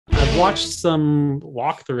watched some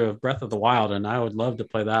walkthrough of Breath of the Wild, and I would love to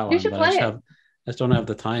play that one. You should play it. I just don't have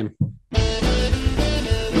the time.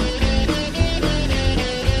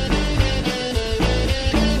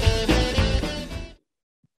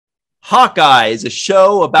 Hawkeye is a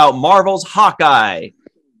show about Marvel's Hawkeye.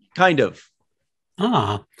 Kind of.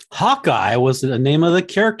 Hawkeye was the name of the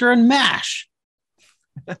character in MASH.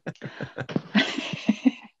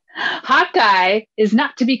 Hawkeye is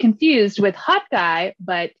not to be confused with hot guy,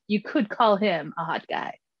 but you could call him a hot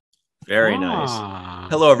guy. Very nice.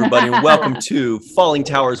 Hello, everybody, and welcome to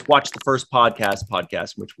Fallingtower's Watch the First podcast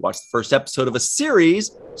in which we watch the first episode of a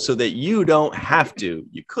series so that you don't have to.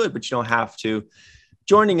 You could, but you don't have to.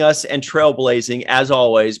 Joining us and trailblazing, as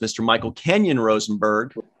always, Mr. Michael Kenyon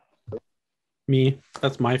Rosenberg. Me.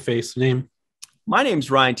 That's my face name. My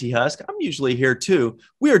name's Ryan T. Husk. I'm usually here, too.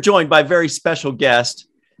 We are joined by a very special guest,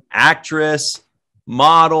 actress,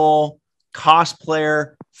 model,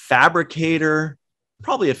 cosplayer, fabricator,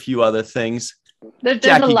 probably a few other things. There's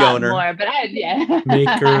Jackie a lot Goehner. more, but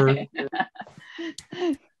Maker.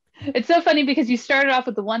 It's so funny because you started off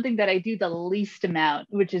with the one thing that I do the least amount,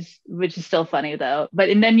 which is still funny though.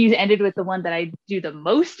 And then you ended with the one that I do the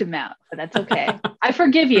most amount, but that's okay. I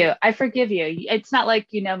forgive you. It's not like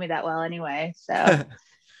you know me that well anyway. So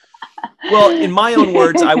well, in my own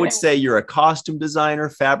words, I would say you're a costume designer,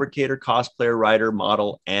 fabricator, cosplayer, writer,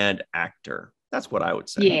 model, and actor. That's what I would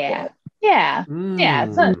say. Yeah.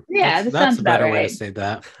 That sounds a better right. way to say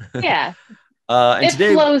that. Yeah. And it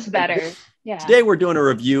today, flows better. Yeah. Today we're doing a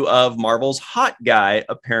review of Marvel's Hot Guy,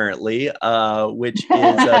 apparently, which is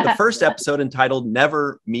the first episode entitled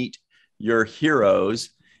Never Meet Your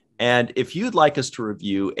Heroes. And if you'd like us to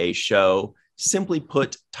review a show, simply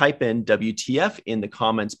type in WTF in the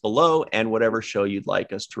comments below and whatever show you'd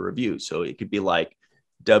like us to review. So it could be like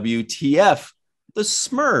WTF The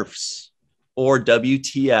Smurfs, or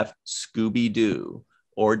WTF Scooby-Doo,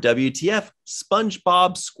 or WTF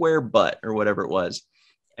SpongeBob SquareButt, or whatever it was.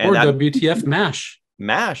 And or WTF MASH.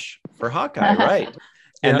 MASH for Hawkeye, right?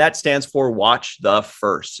 And that stands for Watch the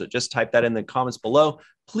First. So just type that in the comments below.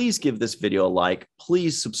 Please give this video a like.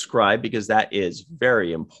 Please subscribe because that is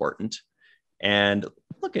very important. And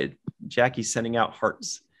look at Jackie sending out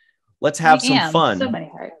hearts. Let's have some fun. So many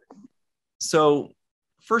hearts. So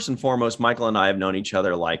first and foremost, Michael and I have known each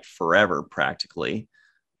other like forever, practically.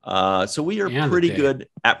 So we are pretty good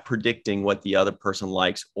at predicting what the other person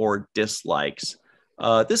likes or dislikes.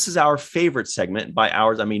 This is our favorite segment. By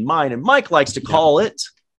ours, I mean mine. And Mike likes to call it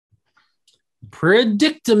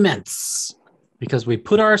predicaments, because we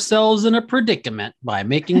put ourselves in a predicament by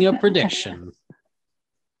making a prediction.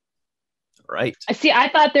 Right. See, I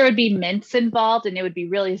thought there would be mints involved and it would be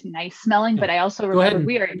really nice smelling, but I also remember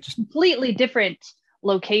we are in completely different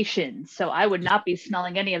locations, so I would not be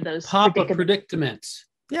smelling any of those. Pop a predicament.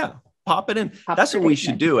 Yeah, pop it in. That's what we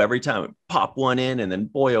should do every time. Pop one in, and then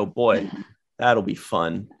boy, oh boy, that'll be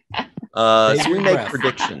fun. So we make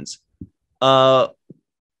predictions.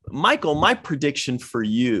 Michael, my prediction for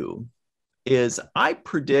you is I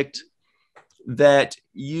predict that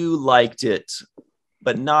you liked it,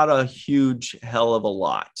 but not a huge hell of a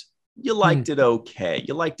lot. You liked it okay.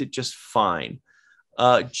 You liked it just fine.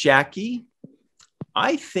 Jackie,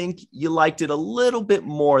 I think you liked it a little bit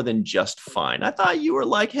more than just fine. I thought you were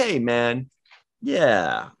like, hey, man,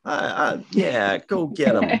 yeah, go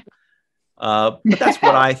get him. But that's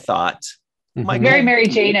what I thought. Michael, very Mary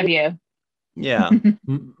Jane of you. Yeah.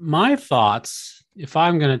 My thoughts, if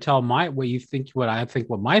I'm going to tell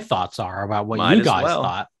what my thoughts are about what you guys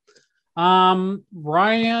thought.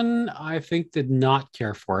 Ryan, I think, did not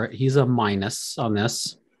care for it. He's a minus on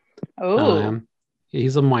this.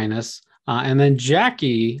 He's a minus. And then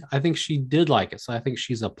Jackie, I think she did like it. So I think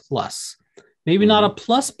she's a plus. Maybe not a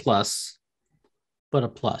plus, but a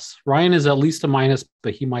plus. Ryan is at least a minus,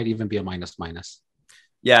 but he might even be a minus.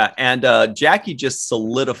 Yeah. And Jackie just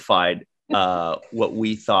solidified what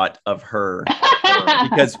we thought of her.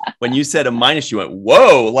 Because when you said a minus, you went,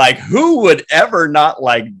 whoa, like who would ever not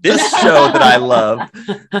like this show that I love?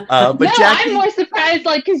 But no, Jackie, I'm more surprised,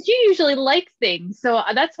 like, because you usually like things. So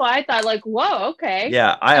that's why I thought, like, whoa, okay.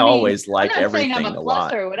 Yeah, I mean, always like everything I'm a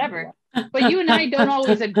plus or whatever. But you and I don't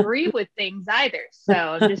always agree with things either. So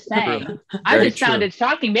I'm just saying. I just found it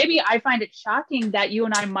shocking. Maybe I find it shocking that you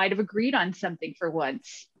and I might have agreed on something for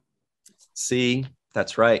once. See,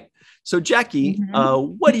 that's right. So Jackie,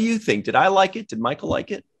 what do you think? Did I like it? Did Michael like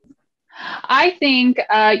it? I think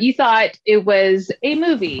you thought it was a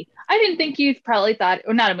movie. I didn't think you probably thought,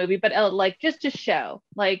 or not a movie, but like just a show.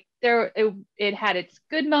 Like it had its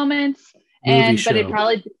good moments,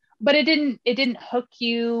 but it didn't hook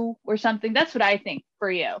you or something. That's what I think for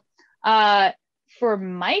you. for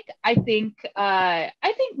Mike, I think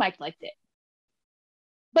Mike liked it,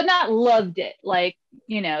 but not loved it. Like,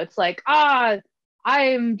 it's like,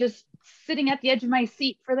 I'm just sitting at the edge of my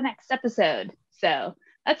seat for the next episode. So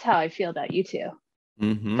that's how I feel about you two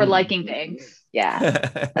for liking things. Yeah,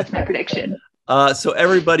 that's my prediction. So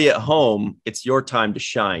everybody at home, it's your time to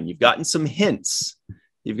shine. You've gotten some hints.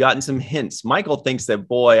 Michael thinks that,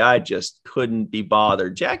 boy, I just couldn't be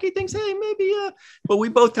bothered. Jackie thinks, hey, maybe, but we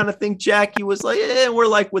both kind of think Jackie was like, we're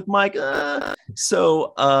like with Mike.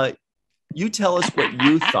 So you tell us what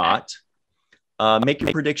you thought. Make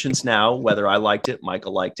your predictions now, whether I liked it,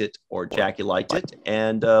 Michael liked it, or Jackie liked it.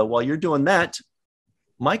 And while you're doing that,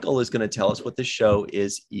 Michael is going to tell us what the show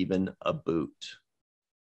is even about.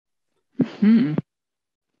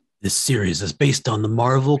 This series is based on the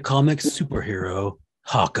Marvel Comics superhero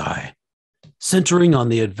Hawkeye, centering on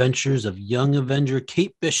the adventures of young Avenger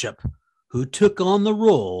Kate Bishop, who took on the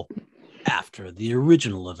role after the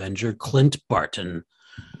original Avenger Clint Barton.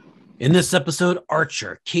 In this episode,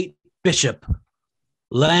 Archer Kate Bishop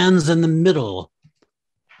lands in the middle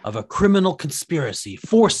of a criminal conspiracy,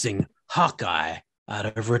 forcing Hawkeye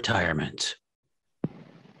out of retirement.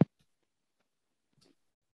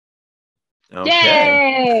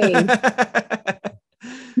 Okay. Yay!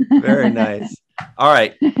 Very nice. All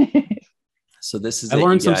right. So this is I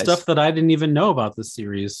learned some stuff that I didn't even know about this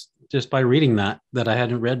series just by reading that I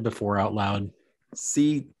hadn't read before out loud.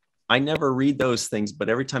 See, I never read those things, but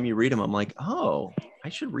every time you read them, I'm like, oh, I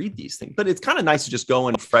should read these things. But it's kind of nice to just go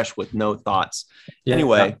in fresh with no thoughts. Yeah.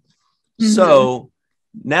 Anyway, so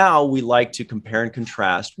now we like to compare and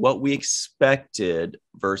contrast what we expected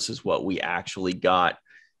versus what we actually got.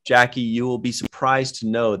 Jackie, you will be surprised to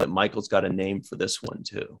know that Michael's got a name for this one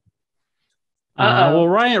too. Well,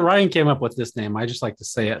 Ryan came up with this name. I just like to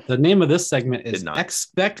say it. The name of this segment is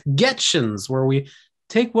Expectations, where we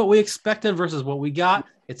take what we expected versus what we got.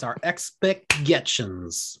 It's our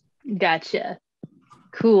expectations. Gotcha.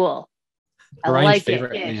 Cool. I Ryan's like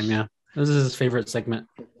favorite name, yeah. This is his favorite segment.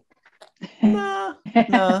 Nah.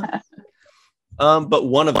 But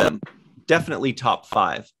one of them, definitely top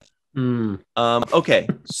 5. Okay,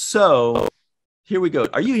 so here we go.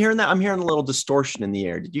 Are you hearing that? I'm hearing a little distortion in the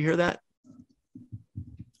air. Did you hear that?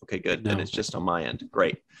 Okay, good. No. Then it's just on my end.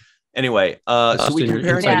 Great. Anyway, so we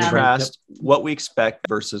compare and contrast what we expect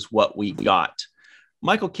versus what we got.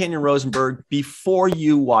 Michael Kenyon Rosenberg, before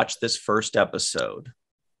you watched this first episode,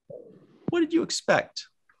 what did you expect?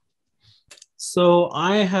 So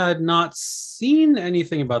I had not seen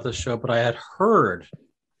anything about the show, but I had heard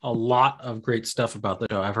a lot of great stuff about the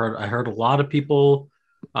show. I heard a lot of people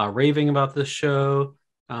raving about this show.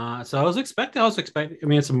 So I was expecting. I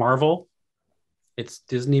mean, it's a Marvel. It's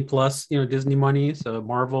Disney Plus, Disney money. So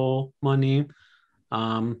Marvel money.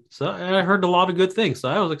 So I heard a lot of good things. So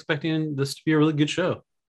I was expecting this to be a really good show.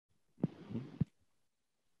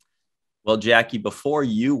 Well, Jackie, before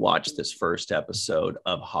you watched this first episode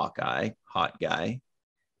of Hawkeye, Hot Guy,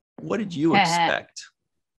 what did you expect?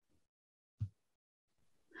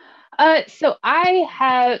 So I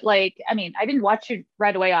have I didn't watch it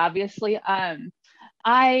right away, obviously.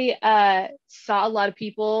 I saw a lot of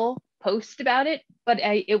people post about it, but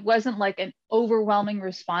it wasn't like an overwhelming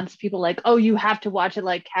response. People like, oh, you have to watch it,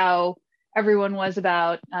 like how everyone was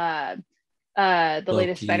about the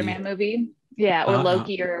latest Spider-Man movie. Yeah, or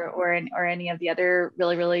Loki or any of the other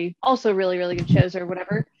really, really good shows or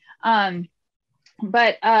whatever.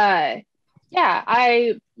 But I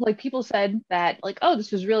people said that oh,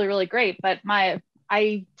 this was really, really great. But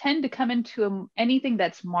I tend to come into anything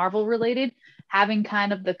that's Marvel related having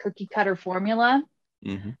kind of the cookie cutter formula.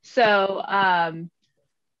 Mm-hmm. So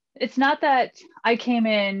it's not that I came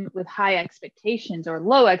in with high expectations or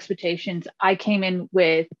low expectations. I came in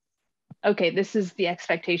with, okay, this is the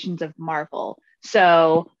expectations of Marvel.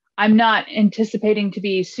 So I'm not anticipating to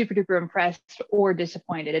be super duper impressed or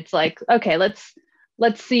disappointed. It's like, okay, let's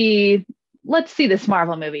see this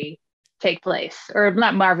Marvel movie take place, or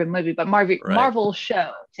not Marvel movie, but Marvel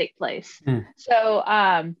show take place. So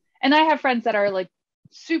and I have friends that are like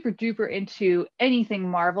super duper into anything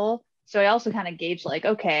Marvel. So I also kind of gauge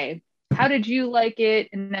okay, how did you like it?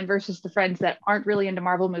 And then versus the friends that aren't really into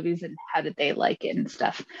Marvel movies, and how did they like it and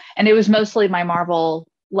stuff. And it was mostly my Marvel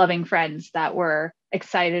loving friends that were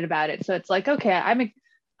excited about it. So it's like, okay,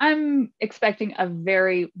 I'm expecting a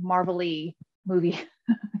very Marvel-y movie.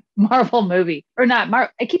 Marvel movie, or not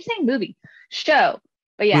I keep saying movie show,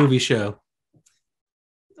 but yeah, movie show.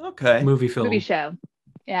 Okay, movie film, movie show.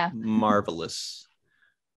 Yeah, marvelous.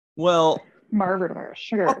 Well, Marvel,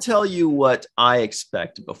 sure. I'll tell you what I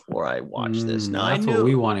expect before I watch this. Now That's what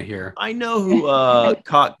we want to hear. I know who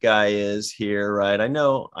Hawkeye is here, right? I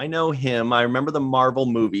know him. I remember the Marvel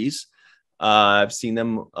movies. I've seen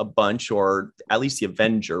them a bunch, or at least the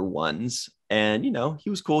Avenger ones. And, he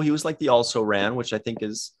was cool. He was like the also ran, which I think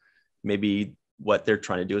is maybe what they're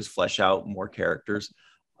trying to do, is flesh out more characters.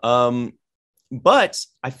 But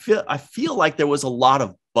I feel like there was a lot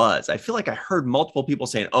of buzz. I feel like I heard multiple people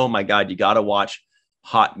saying, "Oh my God, you got to watch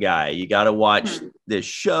Hawkeye. You got to watch this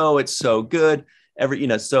show. It's so good."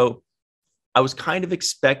 So I was kind of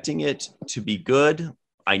expecting it to be good.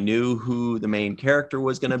 I knew who the main character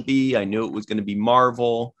was going to be. I knew it was going to be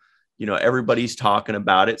Marvel. Everybody's talking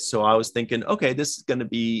about it. So I was thinking, okay, this is going to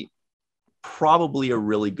be probably a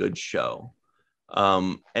really good show.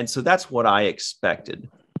 And so that's what I expected.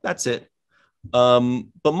 That's it.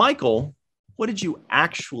 But Michael, what did you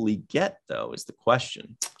actually get, though, is the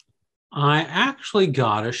question. I actually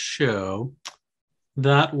got a show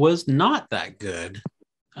that was not that good.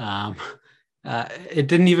 It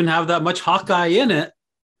didn't even have that much Hawkeye in it,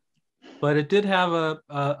 but it did have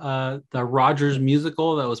the Rogers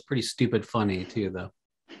musical that was pretty stupid funny too, though.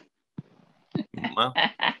 Well,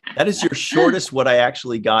 that is your shortest what I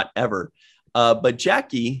actually got ever. But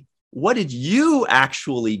Jackie, what did you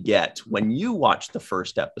actually get when you watched the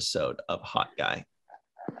first episode of Hawkeye?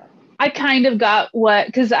 I kind of got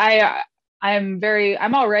because I'm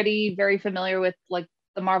already very familiar with like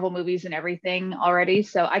the Marvel movies and everything already.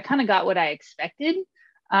 So I kind of got what I expected.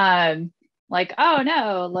 Like, oh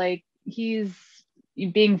no, like he's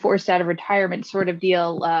being forced out of retirement sort of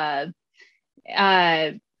deal.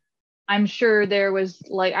 I'm sure there was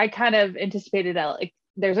like, I kind of anticipated that like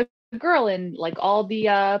there's a girl in like all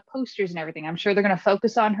the posters and everything. I'm sure they're going to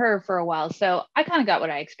focus on her for a while. So I kind of got what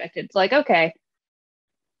I expected. It's like, okay,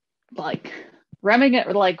 like revving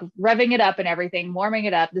it up and everything, warming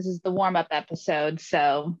it up. This is the warm up episode.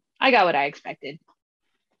 So I got what I expected.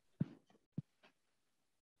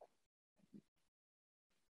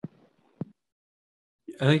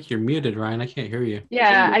 I think you're muted, Ryan. I can't hear you.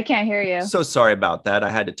 Yeah, I can't hear you. So sorry about that.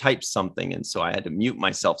 I had to type something, and so I had to mute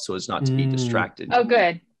myself so as not to be distracted. Oh,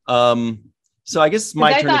 good. So I guess it's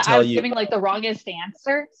my turn to tell you. I was giving like the wrongest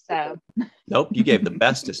answer. So nope, you gave the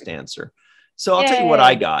bestest answer. So I'll tell you what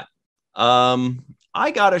I got.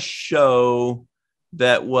 I got a show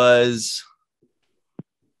that was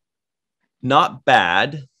not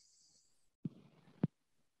bad.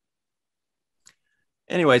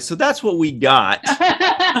 Anyway, so that's what we got.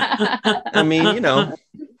 I mean,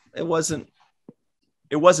 it wasn't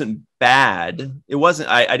bad. It wasn't,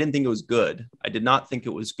 I didn't think it was good. I did not think it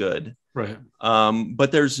was good. Right.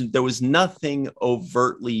 But there was nothing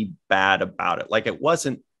overtly bad about it. Like, it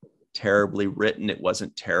wasn't terribly written. It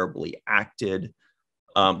wasn't terribly acted.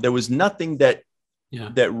 There was nothing that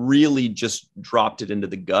really just dropped it into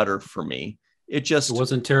the gutter for me. It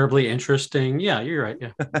wasn't terribly interesting. Yeah, you're right.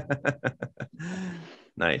 Yeah.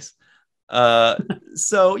 Nice.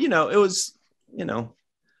 So, it was,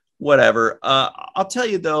 whatever. I'll tell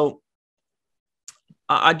you, though,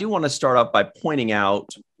 I do want to start off by pointing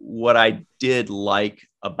out what I did like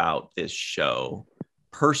about this show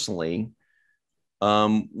personally,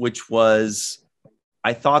 which was,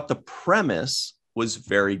 I thought the premise was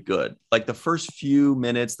very good. Like the first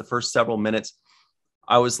several minutes,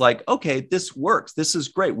 I was like, okay, this works. This is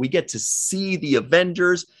great. We get to see the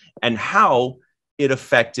Avengers and how it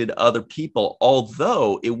affected other people,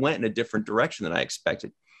 although it went in a different direction than I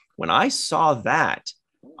expected. When I saw that,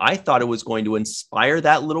 I thought it was going to inspire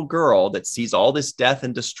that little girl that sees all this death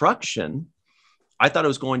and destruction. I thought it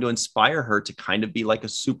was going to inspire her to kind of be like a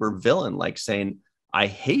super villain, like saying, I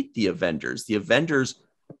hate the Avengers. The Avengers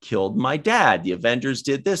killed my dad. The Avengers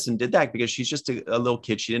did this and did that, because she's just a little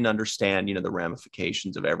kid. She didn't understand, the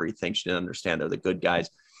ramifications of everything. She didn't understand they're the good guys.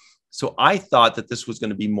 So I thought that this was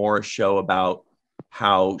going to be more a show about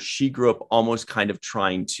how she grew up almost kind of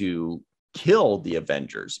trying to kill the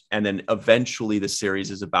Avengers. And then eventually the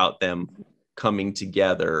series is about them coming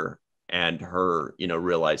together and her,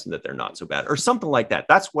 realizing that they're not so bad or something like that.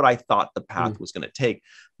 That's what I thought the path was going to take.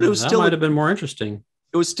 But that might have been more interesting.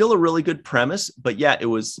 It was still a really good premise, but yeah, it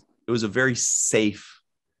was a very safe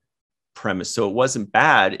premise. So it wasn't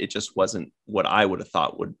bad. It just wasn't what I would have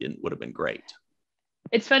thought would have been great.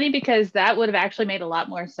 It's funny because that would have actually made a lot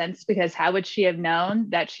more sense, because how would she have known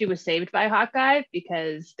that she was saved by Hawkeye?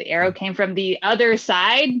 Because the arrow came from the other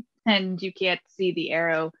side and you can't see the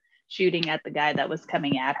arrow shooting at the guy that was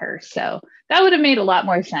coming at her. So that would have made a lot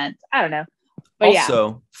more sense. I don't know. But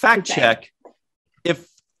also, fact check.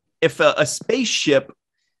 If a spaceship,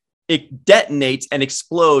 it detonates and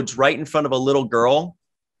explodes right in front of a little girl,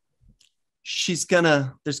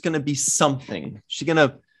 there's gonna be something. She's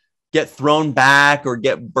gonna get thrown back or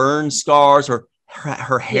get burn scars, or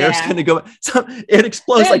her hair's gonna go. So it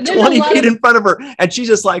explodes like 20 feet in front of her, and she's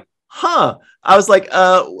just like, huh. I was like,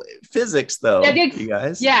 physics though, you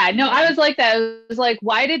guys. Yeah, no, I was like that. I was like,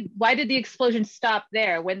 why did the explosion stop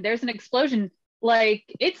there? When there's an explosion, like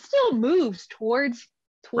it still moves towards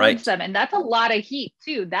them, and that's a lot of heat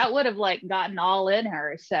too. That would have like gotten all in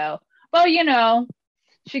her. So, well, you know,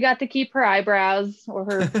 she got to keep her eyebrows or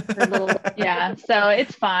her little so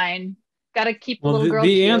it's fine. Got to keep the little girl.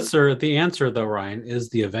 The answer though, Ryan,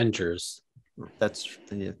 is the Avengers. That's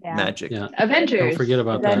the magic. Yeah. Avengers. Don't forget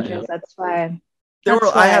about that. Yeah. That's why.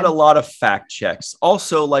 I had a lot of fact checks.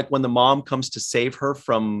 Also, like when the mom comes to save her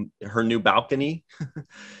from her new balcony,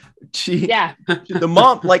 the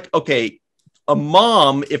mom, like, okay, a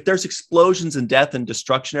mom, if there's explosions and death and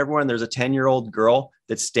destruction everywhere, and there's a 10-year-old girl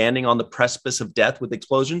that's standing on the precipice of death with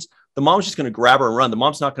explosions, the mom's just going to grab her and run. The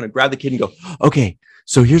mom's not going to grab the kid and go, okay,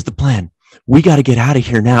 so here's the plan. We got to get out of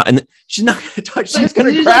here now. And she's not going to touch. She's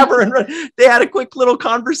going to grab her and run. They had a quick little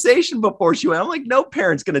conversation before she went. I'm like, no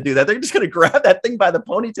parent's going to do that. They're just going to grab that thing by the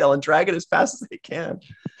ponytail and drag it as fast as they can.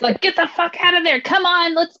 It's like, get the fuck out of there. Come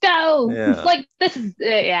on, let's go. Yeah. It's like, this is,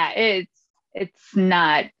 it's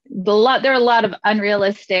not there are a lot of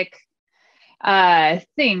unrealistic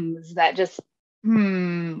things that just,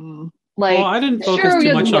 like, well, I didn't focus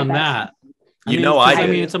too much on that. I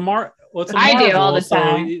mean, it's a Marvel. I do all the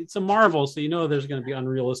time. It's a Marvel, so you know there's going to be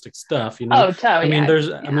unrealistic stuff. You know, oh, totally.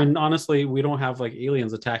 I mean, honestly, we don't have like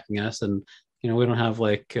aliens attacking us, and you know, we don't have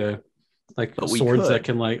like swords that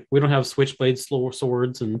can we don't have switchblade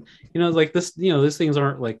swords, and you know, like this. You know, these things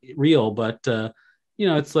aren't like real, but you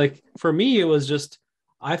know, it's like for me, it was just.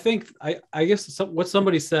 I think I guess what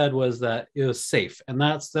somebody said was that it was safe, and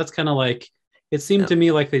that's kind of like it seemed to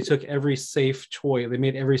me like they took every safe choice. They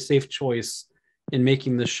made every safe choice in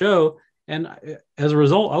making the show, and as a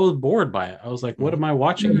result I was bored by it. I was like, what am I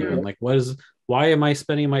watching here? And like, why am I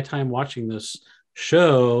spending my time watching this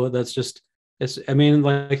show that's just I mean,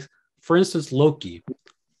 like, for instance, Loki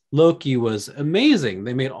was amazing.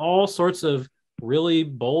 They made all sorts of really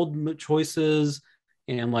bold choices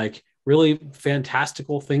and like really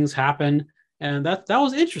fantastical things happen, and that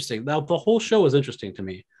was interesting. The whole show was interesting to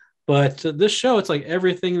me. But this show, it's like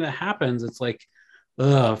everything that happens, it's like,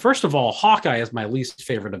 first of all, Hawkeye is my least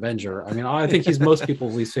favorite Avenger. I mean, I think he's most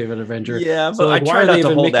people's least favorite Avenger. Yeah, but so like, why are they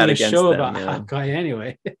even making a show about Hawkeye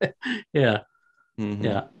anyway? Yeah. Mm-hmm.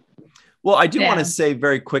 Yeah. Well, I do want to say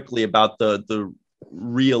very quickly about the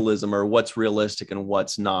realism, or what's realistic and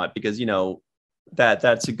what's not, because you know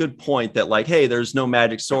that's a good point. That like, hey, there's no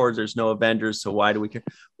magic swords, there's no Avengers, so why do we care?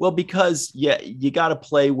 Well, because you got to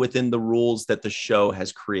play within the rules that the show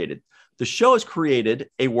has created. The show has created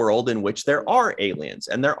a world in which there are aliens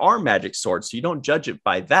and there are magic swords, so you don't judge it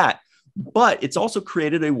by that. But it's also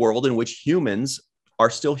created a world in which humans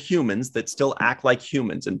are still humans that still act like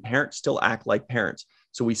humans, and parents still act like parents.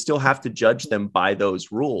 So we still have to judge them by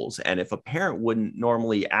those rules. And if a parent wouldn't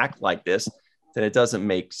normally act like this, then it doesn't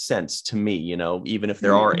make sense to me, you know, even if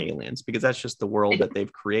there are aliens, because that's just the world that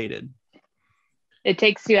they've created. It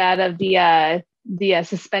takes you out of the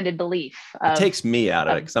suspended belief. It takes me out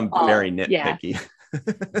of it because I'm very nitpicky.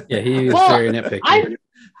 Yeah, he is very nitpicky.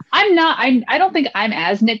 I don't think I'm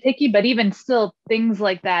as nitpicky, but even still, things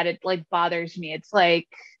like that, it like bothers me. It's like,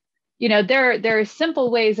 you know, there are simple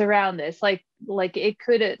ways around this. Like it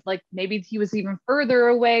could, like maybe he was even further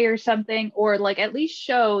away or something, or like at least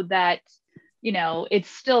show that, you know, it's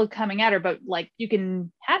still coming at her, but like you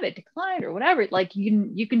can have it decline or whatever. Like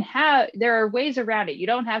you can have, there are ways around it. You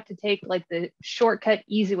don't have to take like the shortcut,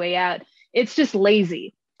 easy way out. It's just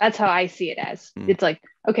lazy. That's how I see it as. It's like,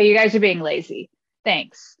 okay, you guys are being lazy.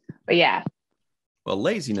 Thanks. But yeah. Well,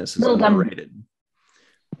 laziness is underrated.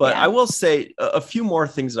 But I will say a few more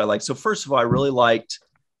things that I like. So first of all, I really liked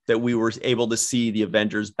that we were able to see the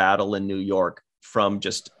Avengers battle in New York from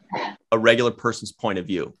just a regular person's point of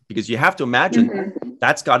view, because you have to imagine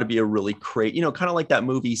that's got to be a really great, you know, kind of like that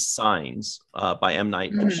movie Signs by M.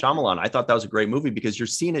 Night Shyamalan. I thought that was a great movie because you're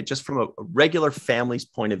seeing it just from a regular family's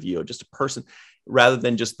point of view, just a person rather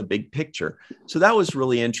than just the big picture. So that was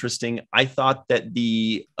really interesting. I thought that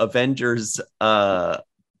the Avengers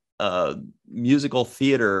musical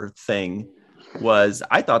theater thing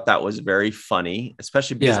I thought that was very funny,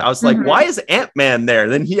 especially because I was like, why is Ant-Man there?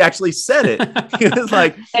 Then he actually said it. He was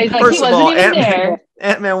like, first of all,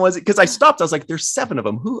 Ant-Man was it? Because I stopped. I was like, there's 7 of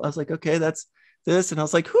them. Who? I was like, okay, that's this. And I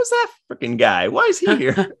was like, who's that freaking guy? Why is he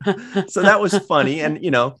here? So that was funny. And,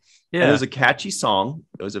 you know, and it was a catchy song.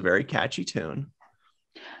 It was a very catchy tune.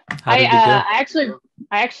 I actually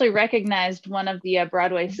actually recognized one of the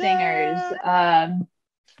Broadway singers.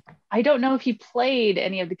 I don't know if he played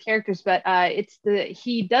any of the characters, but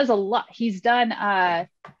he does a lot. He's done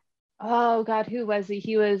oh God, who was he?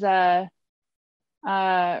 He was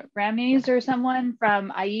Ramis or someone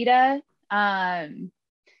from Aida.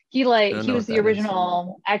 He was the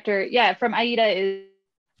original actor. Yeah, from Aida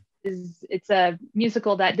is it's a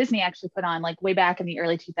musical that Disney actually put on like way back in the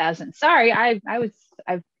early 2000s. Sorry, I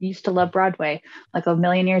used to love Broadway like a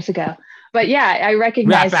million years ago. But yeah, I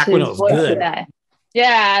recognized back his when it was voice good. for that.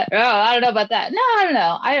 Yeah. Oh, I don't know about that. No, I don't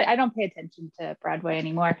know. I don't pay attention to Broadway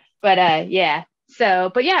anymore. But yeah.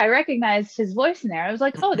 So, but yeah, I recognized his voice in there. I was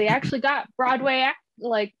like, oh, they actually got Broadway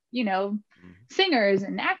singers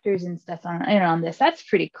and actors and stuff on this. That's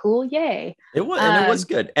pretty cool. Yay. It was, and it was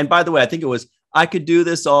good. And by the way, I think it was I could do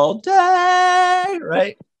this all day,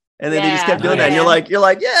 right? And then they just kept doing that. And you're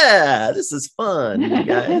like, yeah, this is fun, you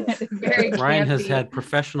guys. Ryan has had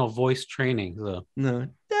professional voice training. So. No,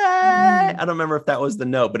 I don't remember if that was the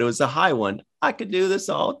note, but it was a high one. I could do this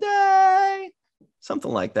all day.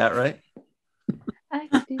 Something like that, right? I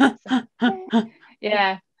could do this all day.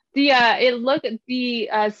 Yeah.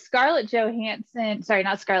 The Scarlett Johansson, sorry,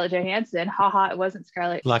 not Scarlett Johansson. Haha, it wasn't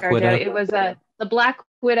Scarlett Widow. It was the Black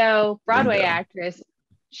Widow Broadway actress.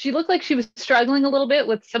 She looked like she was struggling a little bit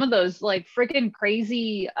with some of those like freaking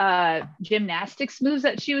crazy gymnastics moves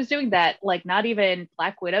that she was doing that like not even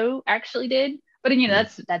Black Widow actually did. But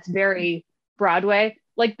that's very Broadway.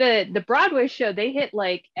 Like the Broadway show, they hit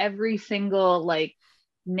like every single like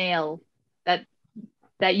nail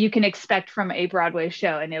that you can expect from a Broadway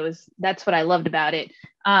show. And that's what I loved about it.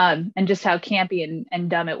 And just how campy and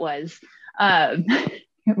dumb it was.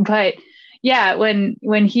 But yeah,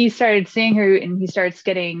 when he started seeing her and he starts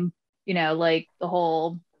getting, like the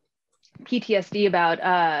whole PTSD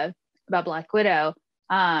about Black Widow,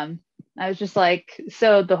 I was just like,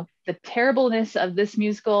 so the terribleness of this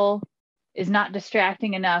musical is not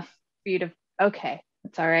distracting enough for you to, okay,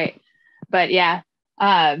 that's all right. But yeah,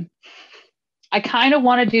 I kind of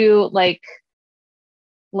want to do like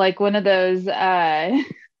one of those God,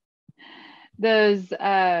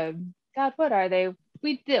 what are they?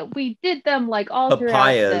 We did them like all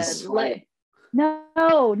papayas. Throughout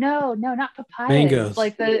no, not papayas. Mangoes.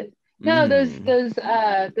 Like those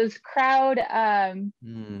crowd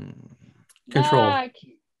control.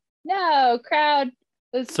 No, crowd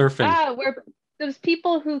surfing. Where those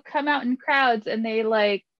people who come out in crowds and they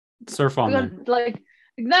like surf on them. Like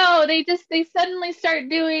no, they suddenly start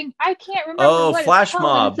doing. I can't remember what flash it's called.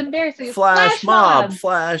 mob. It's embarrassing. Flash mob.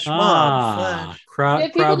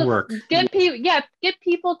 Crowd work. Get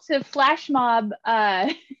people to flash mob.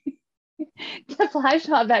 To flash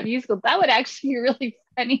mob that musical. That would actually be really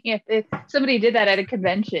funny if somebody did that at a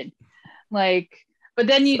convention. Like, but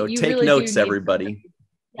then you take really notes, do everybody.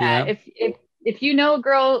 Yeah. If you know a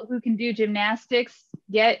girl who can do gymnastics,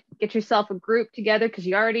 get yourself a group together because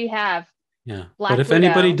you already have. Yeah, Black but if Widow.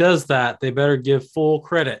 anybody does that, they better give full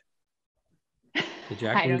credit to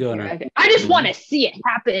Jacqueline Goehner. I just want to see it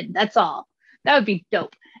happen. That's all. That would be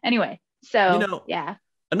dope. Anyway, so yeah.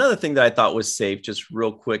 Another thing that I thought was safe, just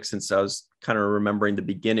real quick, since I was kind of remembering the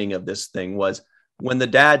beginning of this thing, was when the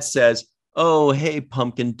dad says, "Oh, hey,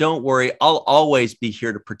 Pumpkin, don't worry. I'll always be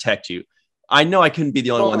here to protect you." I know I couldn't be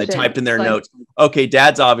the only one that typed in their notes. Okay,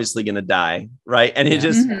 Dad's obviously going to die, right? And it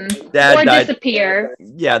just Dad or died. Disappear.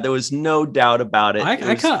 Yeah, there was no doubt about it.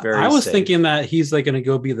 I was thinking that he's like going to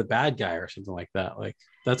go be the bad guy or something like that. Like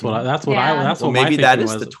that's what maybe that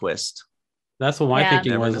is the twist. That's what my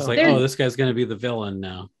thinking was. It's like, this guy's going to be the villain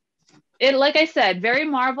now. It, like I said, very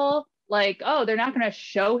Marvel. Like, they're not going to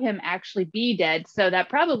show him actually be dead, so that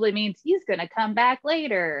probably means he's going to come back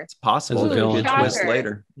later. It's possible to be a twist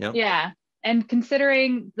later. Yeah. And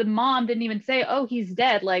considering the mom didn't even say, he's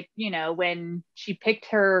dead, like, when she picked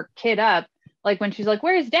her kid up, like when she's like,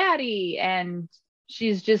 where's daddy? And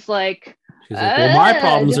she's just like, well, my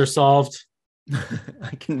problems are solved.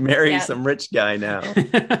 I can marry some rich guy now.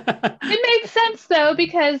 It makes sense though,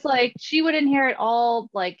 because like she would inherit all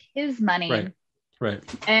like his money. Right.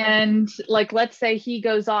 And like, let's say he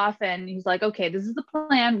goes off and he's like, okay, this is the plan.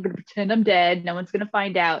 I'm going to pretend I'm dead. No one's going to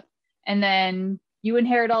find out. And then you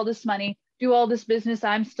inherit all this money. Do all this business.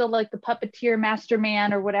 I'm still like the puppeteer master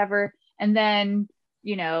man or whatever. And then,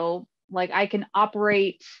 like I can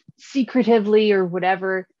operate secretively or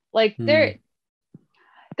whatever. Like there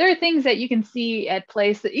are things that you can see at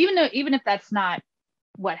place that even if that's not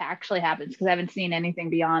what actually happens, because I haven't seen anything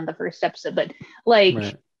beyond the first episode, but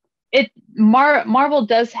like Marvel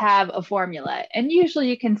does have a formula, and usually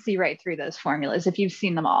you can see right through those formulas if you've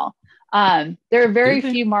seen them all. There are very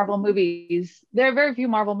few Marvel movies. There are very few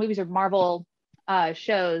Marvel movies or Marvel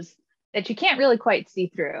shows that you can't really quite see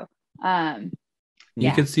through.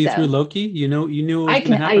 You could see through Loki. You knew what was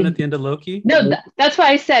going to happen at the end of Loki. No, that's why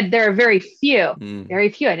I said there are very few. Very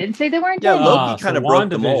few. I didn't say they weren't. Yeah, Loki kind of broke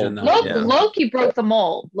the mold. Loki broke the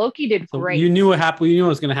mold. Loki did great. You knew what happened. You knew what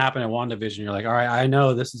was going to happen in WandaVision. You're like, all right, I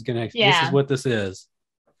know this is going to. Yeah. This is what this is.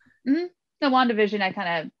 Mm-hmm. The WandaVision, I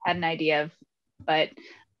kind of had an idea of, but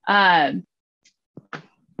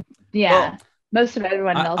most of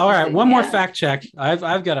everyone else. All right, one more fact check.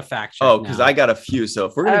 I've got a fact check. Oh, because I got a few. So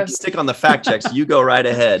if we're gonna stick on the fact checks, you go right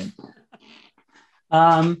ahead.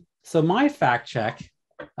 So my fact check,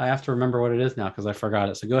 I have to remember what it is now because I forgot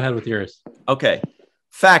it. So go ahead with yours. Okay,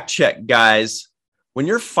 fact check, guys. When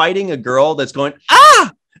you're fighting a girl that's going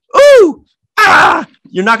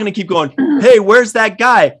you're not going to keep going, hey, where's that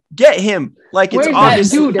guy? Get him. Like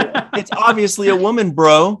it's obviously a woman,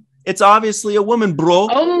 bro. It's obviously a woman, bro.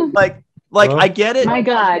 Like I get it. My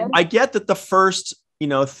God. I get that the first,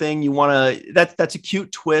 thing you want to, that's a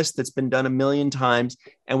cute twist that's been done a million times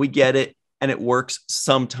and we get it and it works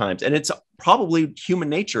sometimes. And it's probably human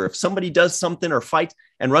nature. If somebody does something or fights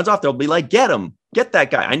and runs off, they'll be like, get him, get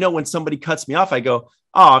that guy. I know when somebody cuts me off, I go,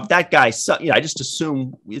 oh, that guy, I just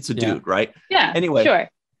assume it's a dude, right? Yeah. Anyway, sure.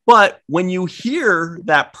 But when you hear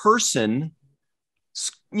that person,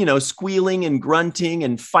 squealing and grunting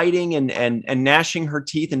and fighting and gnashing her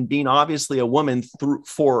teeth and being obviously a woman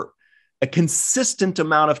for a consistent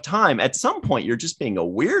amount of time, at some point you're just being a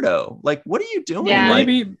weirdo. Like, what are you doing? Yeah. Like,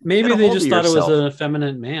 maybe they just thought it was an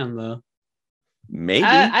effeminate man, though. Maybe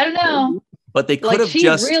I don't know. But they could have she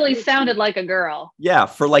really sounded like a girl. Yeah,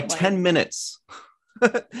 for like 10 minutes.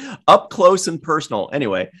 Up close and personal.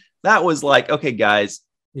 Anyway, that was like, okay, guys,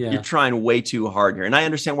 you're trying way too hard here. And I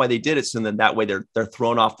understand why they did it. So then that way they're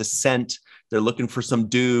thrown off the scent. They're looking for some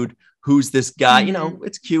dude. Who's this guy? Mm-hmm.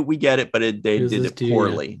 It's cute. We get it, but they did it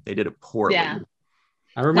poorly. They did it poorly. Yeah.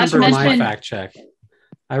 I remember my fact check.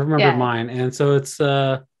 I remember mine. And so it's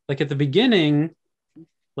like at the beginning,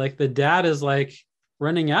 like the dad is like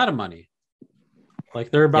running out of money. Like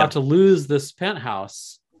they're about to lose this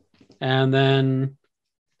penthouse. And then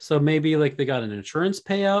so maybe like they got an insurance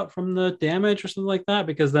payout from the damage or something like that,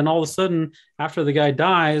 because then all of a sudden after the guy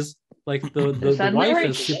dies, like the wife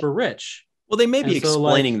is super rich. Well, they may be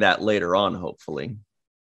explaining that later on, hopefully.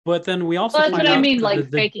 But then we also find out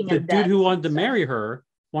faking the dude who wanted to marry her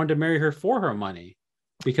for her money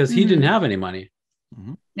because he didn't have any money.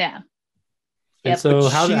 Mm-hmm. Yeah. And so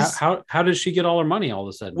how did she get all her money all of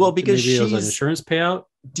a sudden? Well, because maybe it was an insurance payout.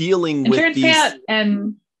 Insurance payout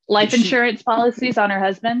and life insurance policies on her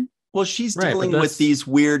husband. Well, she's dealing with these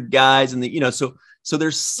weird guys, and so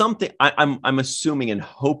there's something. I'm assuming and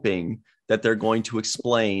hoping that they're going to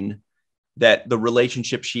explain that the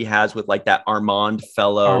relationship she has with like that Armand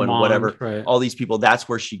fellow and whatever, all these people, that's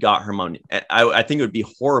where she got her money. And I think it would be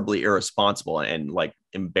horribly irresponsible and like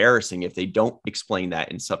embarrassing if they don't explain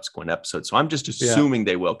that in subsequent episodes. So I'm just assuming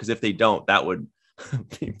they will, because if they don't, that would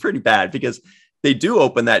be pretty bad, because they do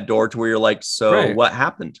open that door to where you're like, so what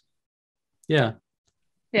happened? Yeah.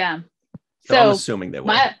 So I'm assuming they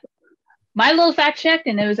will. My little fact check,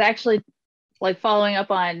 and it was actually like following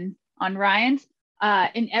up on Ryan's,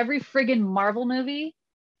 in every friggin' Marvel movie,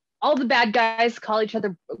 all the bad guys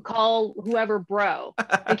call whoever bro.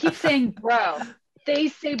 They keep saying bro. They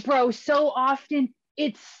say bro so often,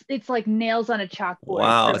 it's like nails on a chalkboard.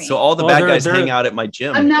 Wow. So all the bad guys hang out at my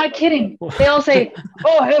gym. I'm not kidding. They all say,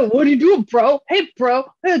 oh, hey, what are you doing, bro? Hey, bro.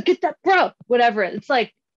 Hey, get that bro. Whatever. It's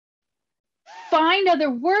like, find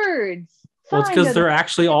other words. Well, it's because they're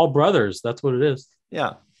actually all brothers. That's what it is.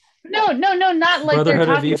 Yeah. No, not like they're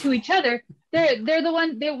talking to each other. They're the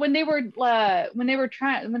one when they were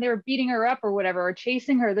beating her up or whatever, or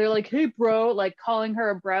chasing her, they're like, hey bro, like calling her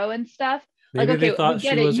a bro and stuff. Maybe like, okay, we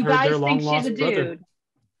get it. You guys think she's a dude. Brother.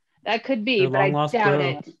 That could be, but I doubt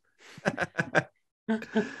it.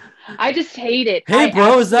 I just hate it. Hey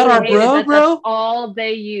bro, is that our bro, bro? That's all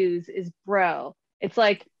they use is bro. It's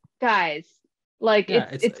like, guys, like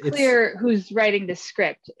it's clear who's writing the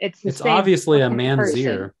script. It's obviously a man's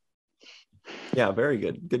ear. Yeah, very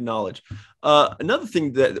good. Good knowledge. Another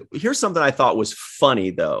thing here's something I thought was funny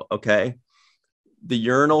though. Okay. The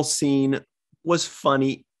urinal scene was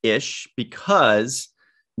funny-ish because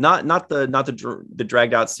not the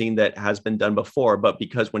dragged out scene that has been done before, but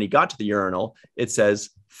because when he got to the urinal, it says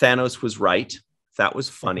Thanos was right. That was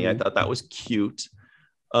funny. I thought that was cute.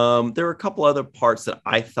 There were a couple other parts that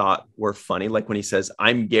I thought were funny, like when he says,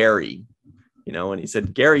 I'm Gary, and he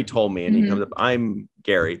said, Gary told me, and he comes up, I'm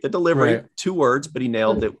Gary. The delivery, 2 words, but he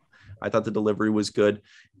nailed it. I thought the delivery was good.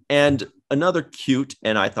 And another cute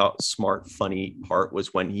and I thought smart, funny part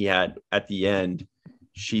was when he had at the end,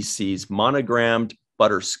 she sees monogrammed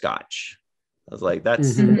butterscotch. I was like,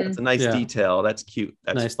 that's a nice detail. That's cute.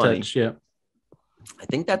 That's nice funny. touch. Yeah. I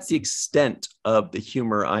think that's the extent of the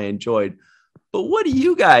humor I enjoyed. But what do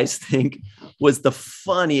you guys think was the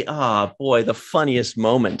funniest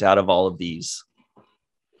moment out of all of these?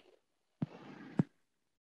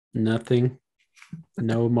 Nothing.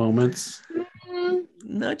 No moments.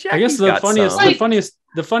 No, I guess the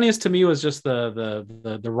funniest to me was just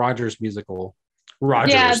the Rogers musical.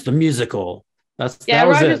 Rogers the musical. That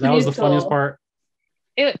was it. That was the funniest part.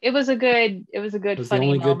 It was a good funny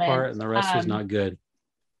only moment. good part, and the rest was not good.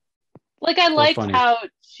 Like I liked how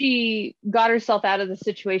she got herself out of the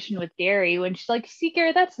situation with Gary when she's like, "See,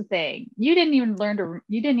 Gary, that's the thing. You didn't even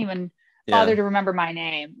bother to remember my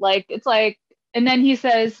name." Like it's like, and then he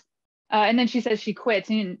says, and then she says she quits,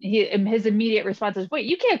 and his immediate response is, "Wait,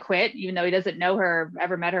 you can't quit," even though he doesn't know her,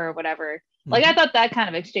 ever met her, or whatever. Mm-hmm. Like I thought that kind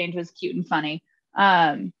of exchange was cute and funny.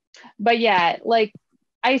 But yeah, like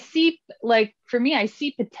I see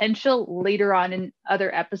potential later on in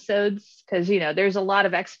other episodes because there's a lot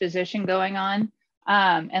of exposition going on.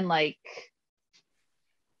 And like,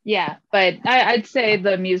 yeah, but I'd say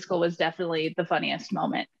the musical was definitely the funniest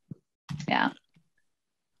moment. Yeah.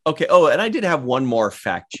 Okay. Oh, and I did have one more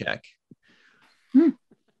fact check. The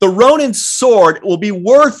Ronin sword will be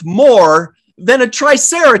worth more than a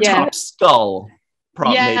Triceratops skull.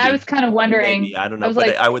 Maybe. I was kind of wondering. Maybe. I don't know,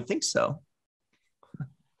 but I would think so.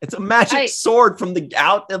 It's a magic sword from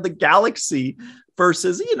out of the galaxy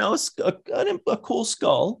versus, a cool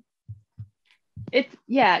skull.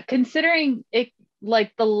 Considering it,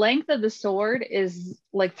 like the length of the sword is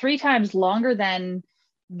like 3 times longer than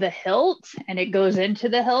the hilt, and it goes into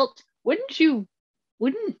the hilt. Wouldn't you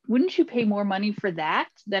pay more money for that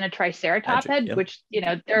than a Triceratops head? Yeah. Which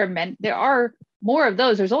there are more of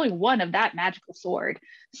those. There's only one of that magical sword.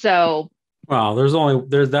 So well,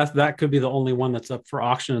 that could be the only one that's up for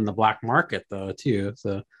auction in the black market though too.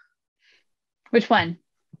 So which one?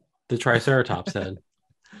 The Triceratops head.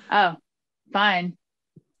 Oh, fine.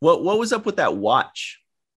 What was up with that watch?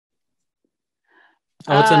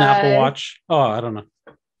 Oh, it's an Apple Watch. Oh, I don't know.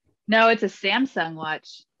 No, it's a Samsung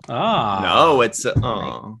watch. No, it's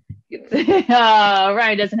Ryan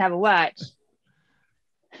doesn't have a watch.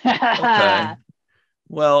 Okay.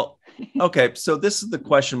 Well, okay. So this is the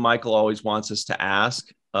question Michael always wants us to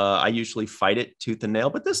ask. I usually fight it tooth and nail,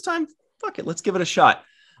 but this time, fuck it. Let's give it a shot.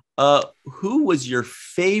 Who was your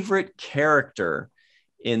favorite character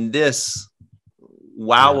in this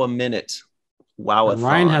a minute?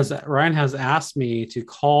 Ryan has asked me to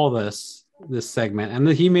call this segment, and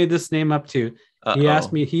he made this name up too. He's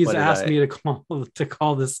asked me to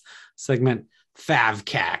call this segment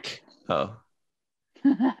Favcac. Oh.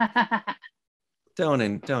 Don't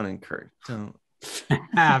encourage. Don't.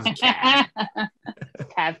 Favcac.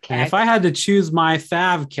 If I had to choose my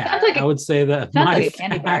Favcac, I would say that my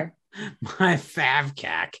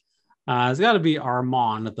Favcac has got to be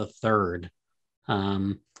Armand the Third.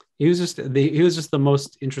 He was just the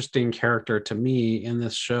most interesting character to me in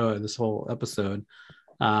this show, this whole episode.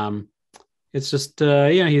 It's just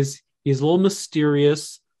he's a little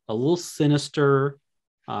mysterious, a little sinister,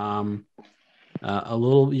 a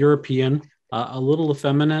little European, a little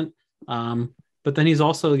effeminate, but then he's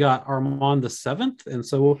also got Armand the Seventh. And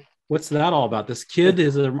so what's that all about? This kid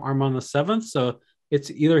is Armand the Seventh, so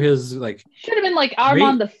it's either his should have been like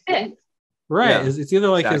Armand the Fifth. Right. Yeah, it's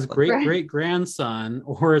either his great grandson,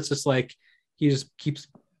 or it's just like he just keeps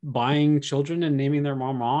buying children and naming them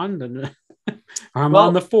Armand, and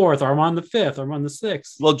Armand the Fourth, Armand the Fifth, Armand the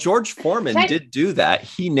Sixth. Well, George Foreman did do that.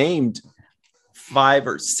 He named 5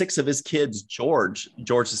 or 6 of his kids George II,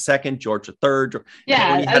 George III.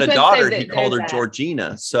 Yeah. When he had a daughter, he called her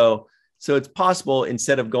Georgina. So it's possible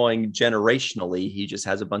instead of going generationally, he just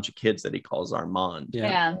has a bunch of kids that he calls Armand.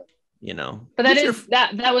 Yeah. But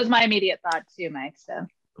that was my immediate thought too, Mike. So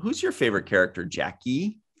who's your favorite character,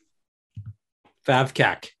 Jackie?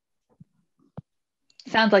 Favcac.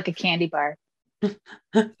 Sounds like a candy bar.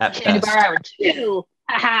 Candy bar hour 2.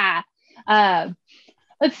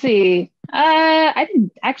 Let's see. I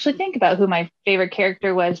didn't actually think about who my favorite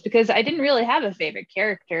character was because I didn't really have a favorite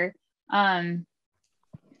character.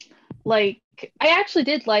 Like I actually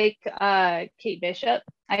did like Kate Bishop.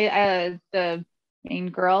 The main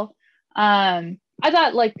girl. I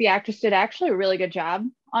thought like the actress did actually a really good job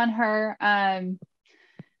on her.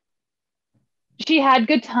 She had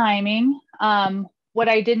good timing. What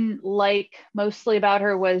I didn't like mostly about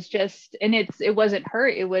her was it wasn't her,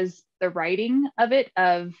 it was the writing of it,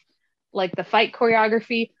 of like the fight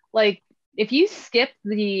choreography. Like if you skip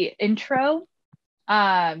the intro,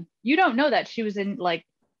 you don't know that she was in like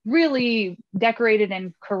really decorated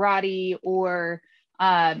in karate or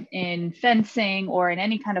in fencing or in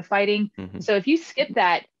any kind of fighting. Mm-hmm. So if you skip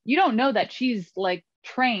that, you don't know that she's like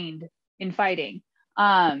trained in fighting.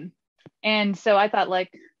 And so I thought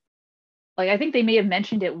like I think they may have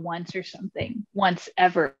mentioned it once or something, once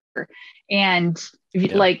ever. And if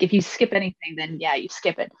you, like if you skip anything, then yeah, you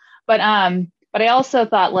skip it. But I also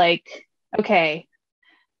thought like, okay,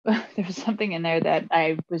 there was something in there that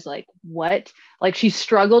I was like, what? Like she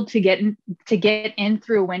struggled to get in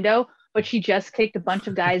through a window, but she just kicked a bunch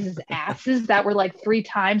of guys' asses that were like 3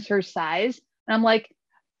 times her size. And I'm like,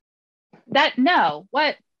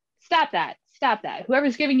 what? Stop that.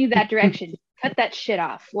 Whoever's giving you that direction, cut that shit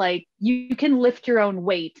off. Like you can lift your own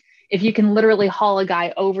weight if you can literally haul a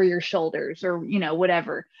guy over your shoulders or,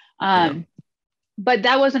 whatever. But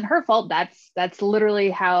that wasn't her fault. That's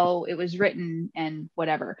literally how it was written and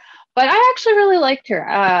whatever. But I actually really liked her.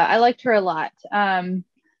 I liked her a lot.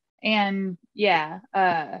 And yeah,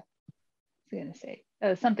 I was going to say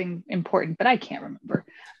something important, but I can't remember.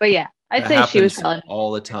 But yeah, I'd say she was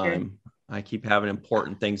all the time. I keep having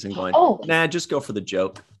important things and going, nah, just go for the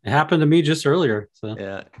joke. It happened to me just earlier. So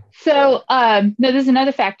yeah. So no, this is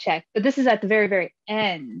another fact check, but this is at the very, very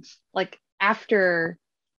end, like after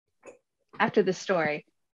the story.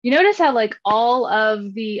 You notice how like all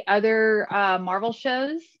of the other Marvel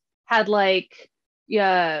shows had like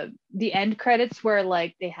the end credits where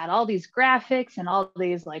like they had all these graphics and all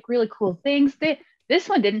these like really cool things. This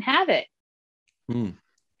one didn't have it.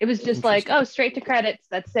 It was just like, straight to credits.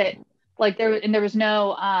 That's it. Like there was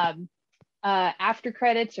no after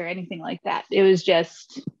credits or anything like that. It was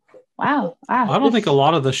just wow. I don't think a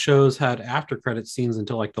lot of the shows had after credit scenes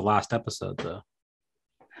until like the last episode though.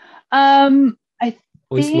 At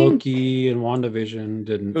least Loki and WandaVision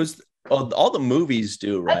didn't. It was all the movies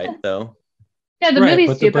do, right? Though. Yeah, the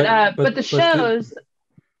movies do, but the shows.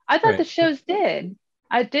 I thought the shows did.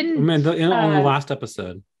 I didn't. I mean, on the last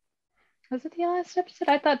episode. Was it the last episode?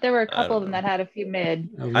 I thought there were a couple of them that had a few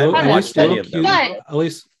mid. I haven't watched any of them. At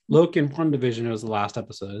least Loki and WandaVision was the last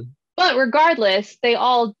episode. But regardless,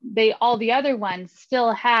 all the other ones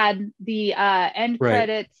still had the end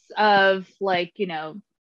credits of like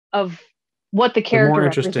of what the character more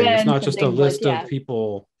interesting. It's not just a list of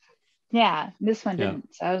people. Yeah, this one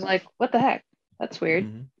didn't. So I was like, what the heck? That's weird.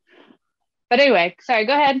 Mm-hmm. But anyway, sorry,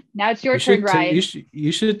 go ahead. Now it's your turn, Ryan.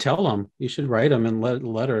 You should tell them. You should write them and let a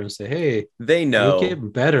letter and say, hey, they know.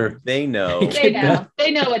 Get better. They know.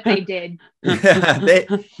 They know what they did.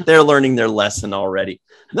 They're learning their lesson already.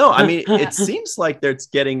 No, I mean, it seems like it's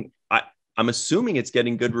getting, I'm assuming it's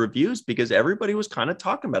getting good reviews because everybody was kind of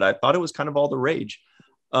talking about it. I thought it was kind of all the rage.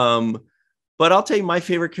 But I'll tell you my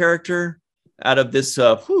favorite character out of this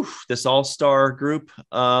this all-star group.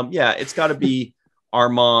 It's got to be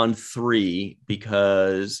Armand 3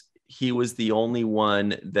 because he was the only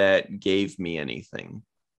one that gave me anything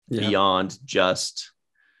beyond just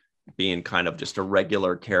being kind of just a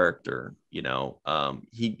regular character.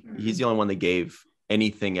 He's the only one that gave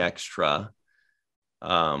anything extra,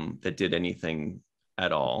 that did anything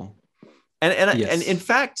at all. And in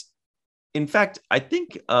fact, I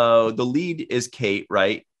think the lead is Kate,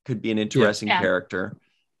 right? Could be an interesting character.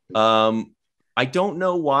 I don't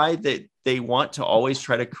know why they want to always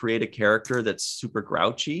try to create a character that's super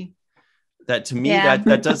grouchy. That to me,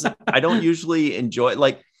 that doesn't, I don't usually enjoy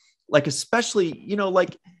like especially,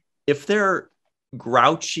 like if they're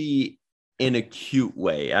grouchy in a cute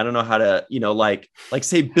way. I don't know how to, like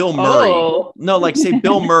say Bill Murray. No, like say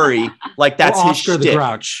Bill Murray, like that's his Oscar shtick. The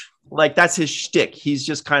Grouch. Like that's his shtick. He's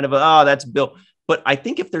just kind of that's Bill. But I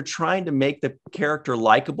think if they're trying to make the character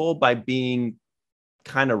likable by being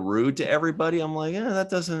kind of rude to everybody, I'm like, that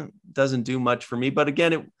doesn't do much for me. But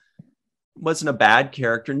again, it wasn't a bad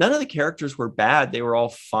character. None of the characters were bad. They were all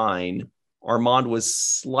fine. Armand was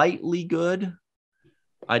slightly good.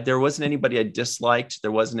 There wasn't anybody I disliked.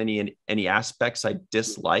 There wasn't any aspects I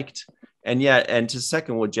disliked. And to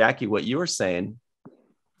second what Jackie, what you were saying,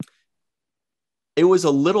 it was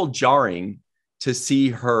a little jarring to see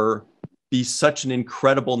her be such an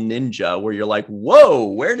incredible ninja where you're like, whoa,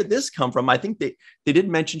 where did this come from? I think they did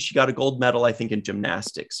mention she got a gold medal, I think in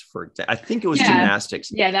gymnastics for example. I think it was gymnastics.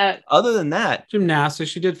 Yeah. Other than that,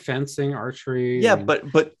 gymnastics, she did fencing, archery. Yeah. But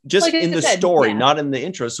just like in the story, not in the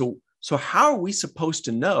intro. So how are we supposed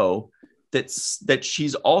to know that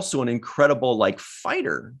she's also an incredible like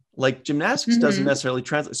fighter? Like gymnastics doesn't necessarily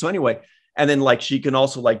translate. So anyway, and then like she can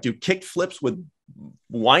also like do kick flips with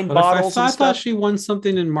wine bottles. I thought she won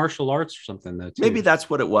something in martial arts or something. Maybe that's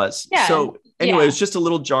what it was. Yeah. So anyway, it was just a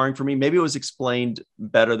little jarring for me. Maybe it was explained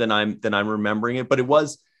better than I'm remembering it, but it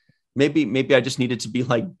was maybe I just needed to be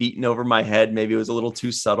like beaten over my head. Maybe it was a little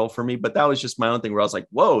too subtle for me, but that was just my own thing where I was like,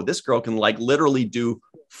 whoa, this girl can like literally do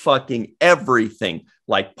fucking everything,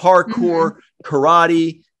 like parkour,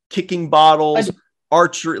 karate, kicking bottles,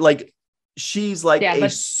 archery. Like she's like a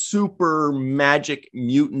super magic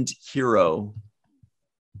mutant hero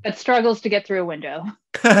that struggles to get through a window.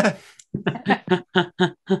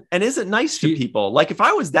 And isn't nice to people. Like if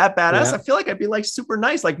I was that badass, I feel like I'd be like super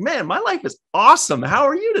nice. Like, man, my life is awesome. How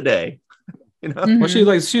are you today? You know? Well, she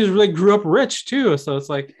really grew up rich too. So it's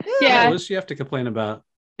like, what does she have to complain about?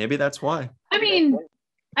 Maybe that's why. I mean,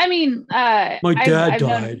 my dad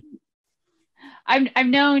died. I've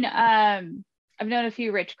known a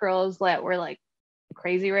few rich girls that were like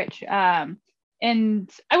crazy rich. And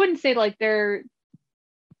I wouldn't say like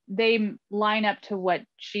they line up to what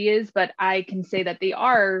she is, but I can say that they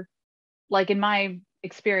are, like in my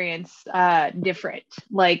experience, different.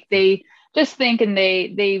 Like they just think, and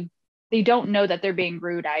they don't know that they're being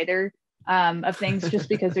rude either, of things, just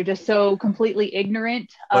because they're just so completely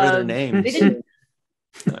ignorant. What are their names?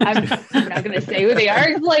 I'm not gonna say who they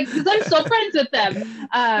are, like, because I'm still friends with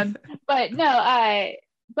them. But no,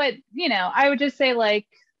 but you know, I would just say like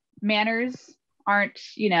manners aren't,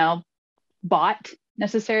 bought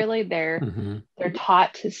necessarily. They're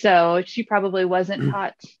taught. So she probably wasn't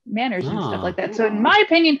taught manners and stuff like that. So in my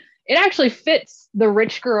opinion, it actually fits the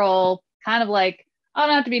rich girl kind of like, I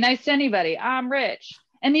don't have to be nice to anybody, I'm rich.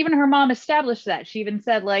 And even her mom established that. She even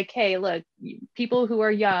said like, hey, look, people who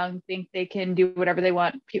are young think they can do whatever they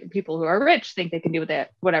want. People who are rich think they can do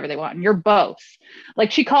whatever they want. And you're both.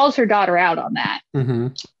 Like she calls her daughter out on that.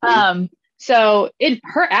 So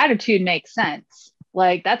her attitude makes sense.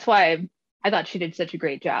 Like, that's why I thought she did such a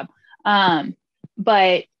great job.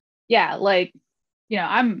 But yeah, like,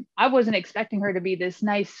 I wasn't expecting her to be this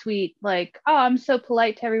nice, sweet, like, oh, I'm so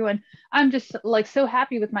polite to everyone. I'm just like so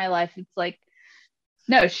happy with my life. It's like,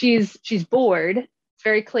 no, she's bored. It's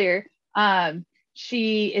very clear.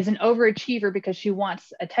 She is an overachiever because she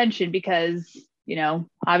wants attention because,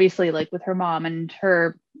 obviously like with her mom and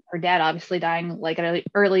her dad obviously dying like at an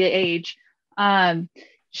early age.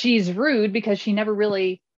 She's rude because she never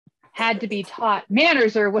really had to be taught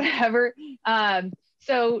manners or whatever.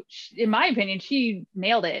 So in my opinion, she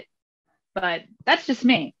nailed it, but that's just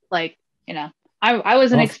me. Like, I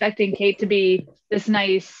wasn't expecting Kate to be this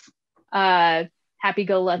nice,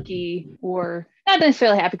 happy-go-lucky, or not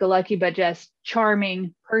necessarily happy-go-lucky, but just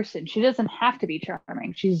charming person. She doesn't have to be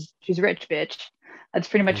charming. She's rich, bitch. That's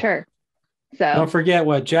pretty much her. So don't forget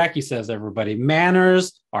what Jackie says, everybody.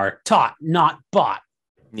 Manners are taught, not bought.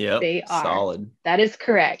 Yeah, they are. Solid. That is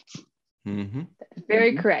correct. That's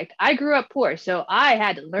very correct. I grew up poor, so I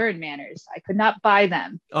had to learn manners. I could not buy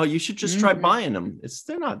them. Oh, you should just try buying them.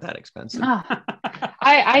 They're not that expensive.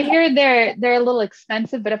 I hear they're a little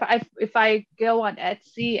expensive, but if I go on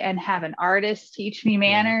Etsy and have an artist teach me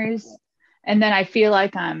manners, and then I feel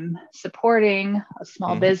like I'm supporting a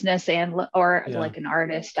small business like an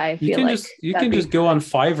artist, I feel like you can just go on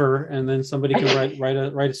Fiverr, and then somebody can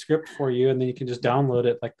write a script for you, and then you can just download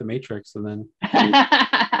it like the Matrix, and then.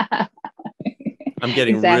 I'm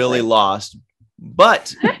getting really lost,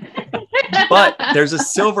 but there's a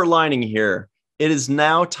silver lining here. It is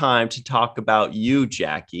now time to talk about you,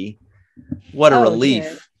 Jackie. What a relief.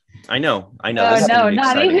 Dear. I know. This is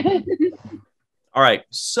not even. All right.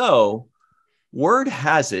 So word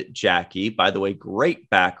has it, Jackie, by the way, great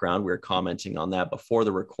background. We were commenting on that before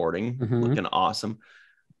the recording. Looking awesome.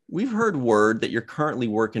 We've heard word that you're currently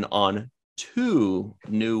working on 2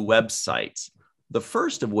 new websites. The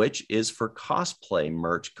first of which is for cosplay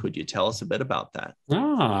merch. Could you tell us a bit about that?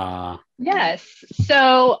 Yes.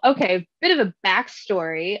 So, okay, bit of a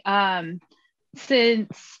backstory.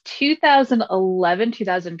 Since 2011,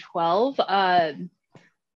 2012,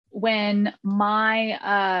 when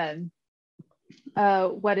my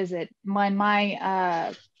what is it?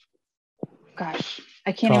 My gosh,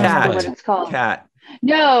 I can't even remember what it's called. Cat.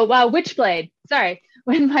 No, Witchblade. Sorry.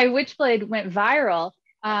 When my Witchblade went viral,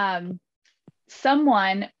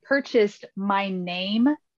 someone purchased my name,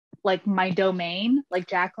 like my domain, like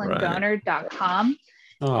JacquelineGoehner.com.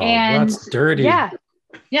 Oh, and that's dirty. Yeah,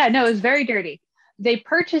 no, it was very dirty. They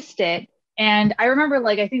purchased it, and I remember,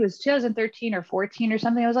 like, I think it was 2013 or 14 or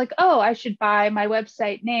something. I was like, oh, I should buy my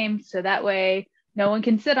website name so that way no one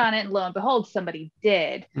can sit on it. And lo and behold, somebody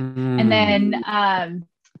did. And then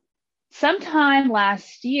sometime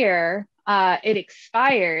last year, it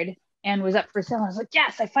expired and was up for sale. I was like,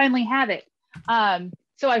 yes, I finally have it.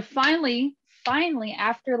 So I finally,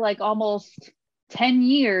 after like almost 10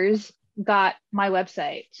 years, got my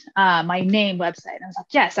website, my name website. And I was like,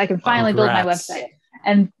 yes, I can finally build my website.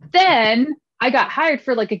 And then I got hired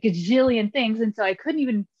for like a gajillion things, and so I couldn't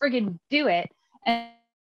even friggin' do it. And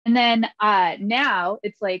then now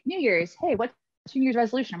it's like New Year's. Hey, what's your New Year's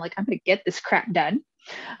resolution? I'm like, I'm gonna get this crap done.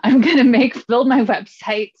 I'm gonna build my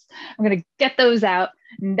websites. I'm gonna get those out,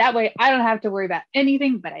 and that way I don't have to worry about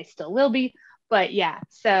anything, but I still will be. But yeah,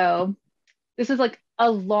 so this is like a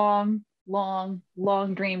long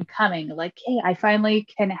dream coming. Like, hey, I finally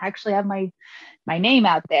can actually have my name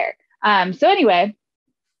out there. So anyway,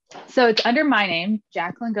 so it's under my name,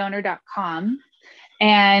 JacquelineGoehner.com.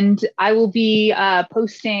 And I will be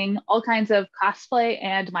posting all kinds of cosplay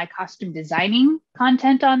and my costume designing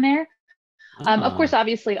content on there. Of course,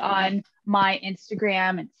 obviously on my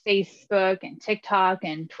Instagram and Facebook and TikTok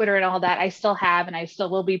and Twitter and all that, I still have, and I still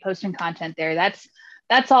will be posting content there.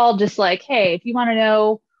 That's all just like, hey, if you want to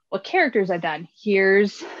know what characters I've done,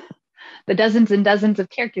 here's the dozens and dozens of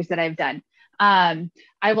characters that I've done.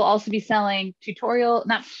 I will also be selling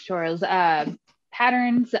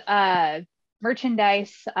patterns,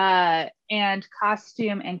 merchandise, and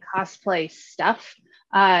costume and cosplay stuff,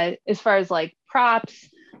 as far as like props,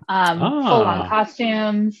 full-on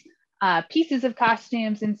costumes, pieces of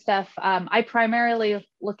costumes and stuff. I primarily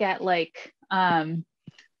look at like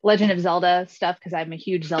Legend of Zelda stuff because I'm a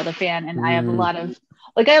huge Zelda fan, and I have a lot of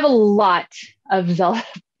Zelda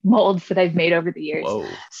molds that I've made over the years. Whoa.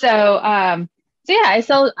 So yeah,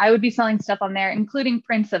 I would be selling stuff on there, including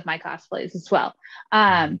prints of my cosplays as well.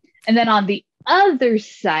 And then on the other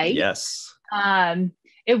site, yes,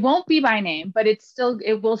 it won't be my name, but it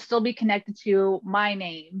will still be connected to my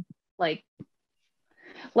name. Like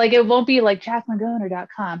it won't be like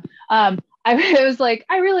JacquelineGoehner.com. I was like,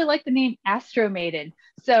 I really like the name Astro Maiden.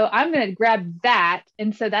 So I'm going to grab that.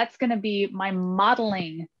 And so that's going to be my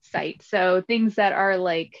modeling site. So things that are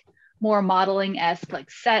like more modeling-esque,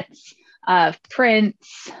 like sets,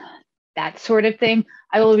 prints, that sort of thing,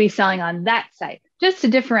 I will be selling on that site just to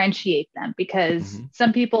differentiate them, because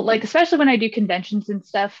some people, like, especially when I do conventions and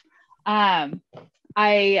stuff, I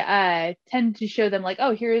tend to show them like,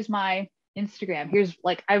 oh, here's my Instagram. Here's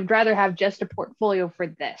like, I would rather have just a portfolio for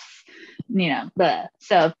this,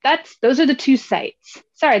 so those are the two sites.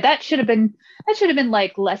 Sorry, that should have been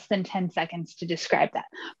like less than 10 seconds to describe that.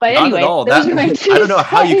 But not anyway, at all. I don't know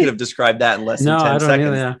how you could have described that in less than 10 seconds.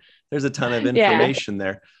 Either, yeah. There's a ton of information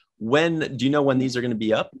there. Do you know when these are going to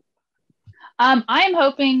be up? I'm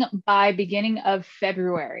hoping by beginning of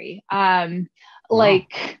February.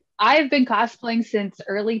 Like, I've been cosplaying since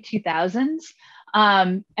early 2000s.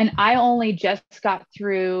 And I only just got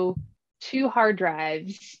through 2 hard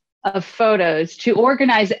drives of photos to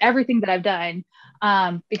organize everything that I've done.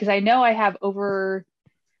 Because I know I have over,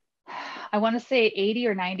 I want to say 80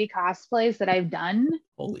 or 90 cosplays that I've done.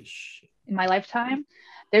 Holy shit. In my lifetime.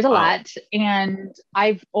 There's a lot. And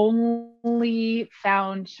I've only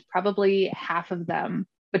found probably half of them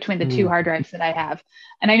between the 2 hard drives that I have.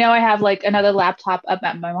 And I know I have like another laptop up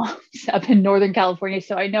at my mom's up in Northern California.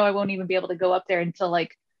 So I know I won't even be able to go up there until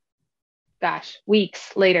like,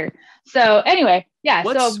 weeks later. So anyway, yeah.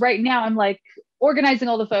 So right now I'm like organizing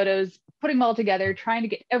all the photos, putting them all together, trying to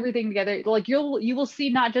get everything together. Like you will see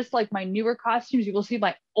not just like my newer costumes, you will see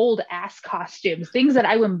my old ass costumes, things that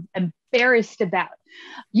I am embarrassed about.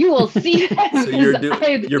 You will see so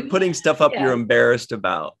you're putting stuff up you're embarrassed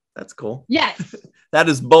about. That's cool. Yes. That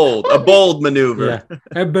is bold. A bold maneuver.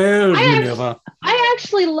 Yeah. A bold maneuver. I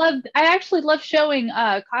actually love showing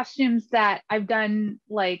costumes that I've done.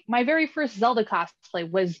 Like my very first Zelda cosplay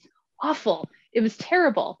was awful. It was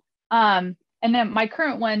terrible. And then my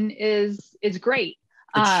current one is great.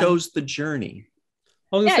 It shows the journey.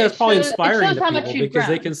 Well, that's probably inspiring to people because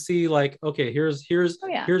they can see like, okay, here's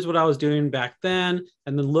what I was doing back then,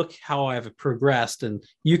 and then look how I've progressed, and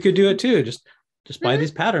you could do it too. Just buy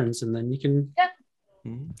these patterns, and then you can. Yeah.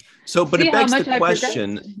 So, but it begs the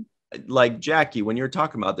question, like Jackie, when you're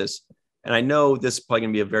talking about this, and I know this is probably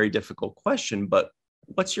gonna be a very difficult question, but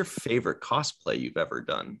what's your favorite cosplay you've ever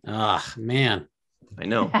done? Ah, man, I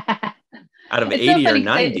know. Out of 80 or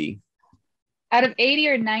 90. Out of 80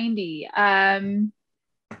 or 90.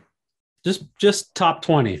 Just top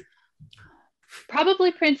 20.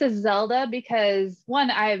 Probably Princess Zelda, because one,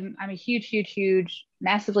 I'm a huge,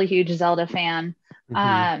 massively huge Zelda fan.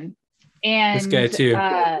 And this guy too.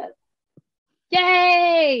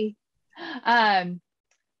 Yay!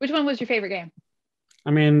 Which one was your favorite game?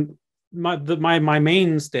 I mean, my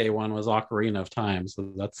mainstay one was Ocarina of Time,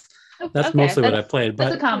 so that's mostly what I played. But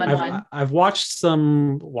that's a common one. I've watched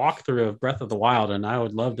some walkthrough of Breath of the Wild, and I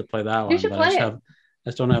would love to play that one. But I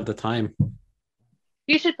just don't have the time.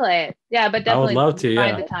 You should play it. Yeah, but definitely I would love to.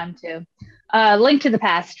 Find the time to. Link to the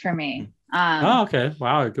Past for me. Okay.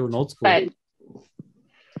 Wow, going old school.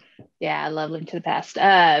 Yeah, I love Link to the Past.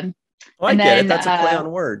 I get it. That's a play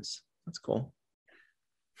on words. That's cool.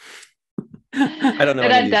 I don't know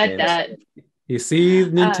any of these names. You see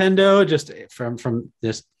Nintendo just from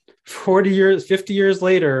just 40 years, 50 years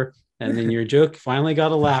later, and then your joke finally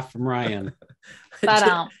got a laugh from Ryan.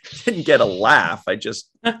 Didn't get a laugh. I just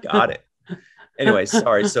got it. Anyway,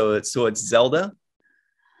 sorry. So it's Zelda.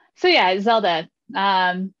 So yeah, Zelda.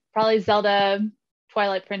 Probably Zelda,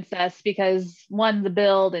 Twilight Princess, because one, the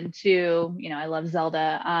build, and two, I love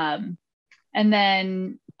Zelda. And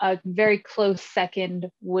then a very close second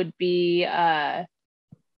would be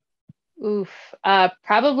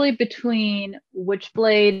probably between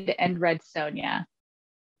Witchblade and Red Sonja.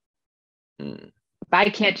 I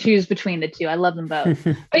can't choose between the two. I love them both.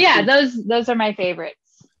 But yeah, those are my favorites.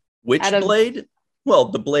 Witchblade? Well,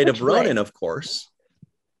 the Blade of Ronin, of course.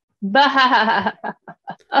 Stop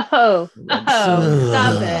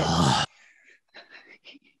it.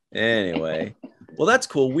 Anyway, well, that's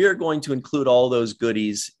cool. We are going to include all those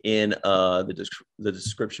goodies in the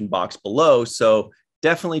description box below. So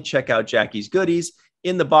definitely check out Jackie's goodies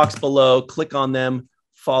in the box below. Click on them,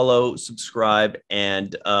 follow, subscribe,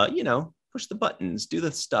 and push the buttons, do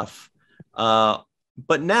the stuff.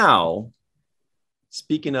 But now,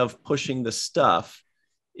 speaking of pushing the stuff,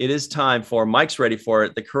 it is time for Mike's ready for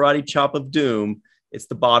it. The karate chop of doom. It's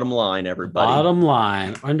the bottom line, everybody. Bottom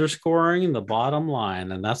line, underscoring the bottom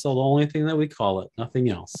line. And that's the only thing that we call it. Nothing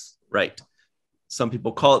else. Right. Some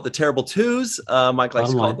people call it the terrible twos. Mike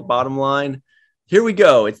likes to call it the bottom line. Here we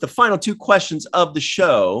go. It's the final two questions of the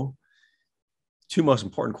show. Two most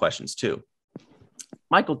important questions, too.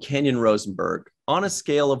 Michael Kenyon Rosenberg, on a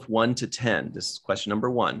scale of 1 to 10, this is question number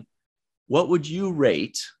 1. What would you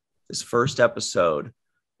rate this first episode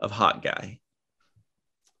of Hot Guy?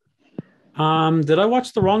 Did I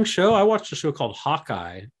watch the wrong show? I watched a show called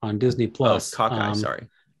Hawkeye on Disney Plus. Hawkeye, sorry.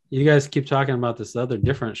 You guys keep talking about this other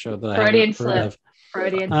different show that Freudian I haven't heard of.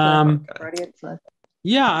 Freudian slip.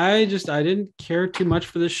 Yeah, I didn't care too much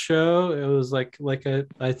for this show. It was like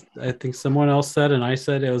I think someone else said, and I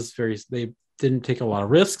said it was they didn't take a lot of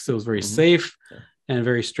risks. It was very safe and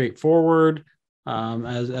very straightforward.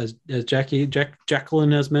 As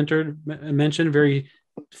Jacqueline has mentioned, very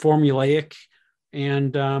formulaic,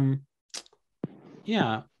 and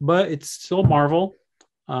but it's still Marvel,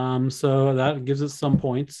 so that gives it some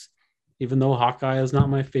points, even though Hawkeye is not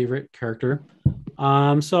my favorite character.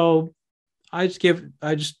 So I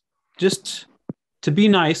just to be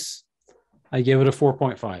nice, I give it a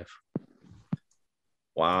 4.5.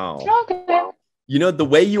 Wow. Okay. The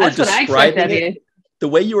way you were describing it. The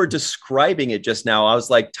way you were describing it just now, I was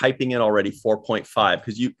like typing in already 4.5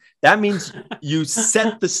 because that means you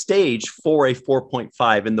set the stage for a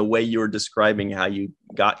 4.5 in the way you were describing how you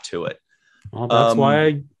got to it. Well, that's why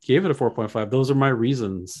I gave it a 4.5. Those are my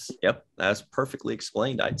reasons. Yep, that's perfectly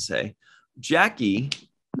explained, I'd say. Jackie,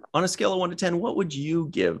 on a scale of 1 to 10, what would you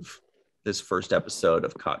give this first episode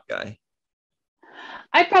of Hot Guy?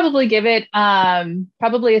 I'd probably give it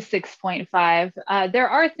probably a 6.5. There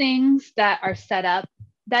are things that are set up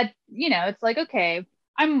that, it's like, okay,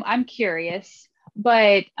 I'm curious,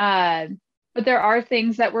 but there are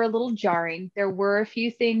things that were a little jarring. There were a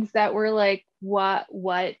few things that were like, what,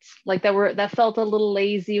 like that felt a little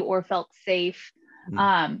lazy or felt safe.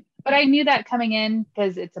 But I knew that coming in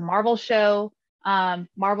because it's a Marvel show.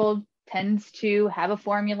 Marvel tends to have a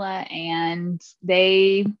formula, and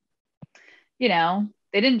they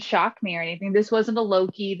didn't shock me or anything. This wasn't a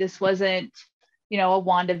Loki. This wasn't, a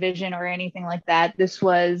WandaVision or anything like that. This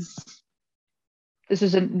was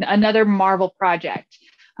another Marvel project.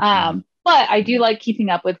 But I do like keeping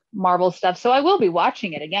up with Marvel stuff, so I will be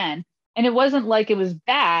watching it again. And it wasn't like it was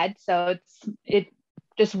bad. So it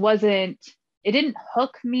didn't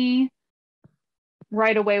hook me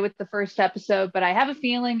right away with the first episode, but I have a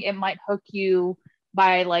feeling it might hook you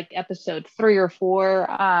by like episode 3 or 4.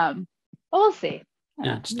 But we'll see.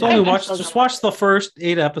 Yeah, just watch the first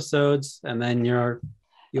 8 episodes, and then you'll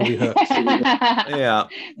be hooked. Yeah,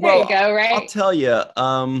 there you go. Right, I'll tell you,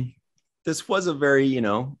 this was a very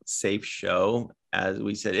safe show, as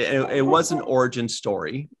we said. It was an origin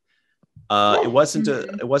story. It wasn't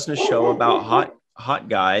a show about hot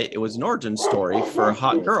guy. It was an origin story for a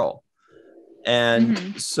hot girl,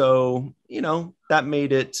 and so that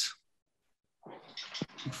made it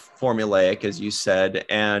formulaic, as you said,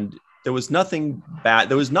 and there was nothing bad.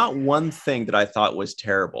 There was not one thing that I thought was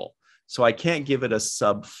terrible. So I can't give it a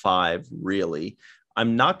sub 5, really.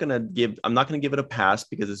 I'm not going to give it a pass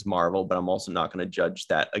because it's Marvel, but I'm also not going to judge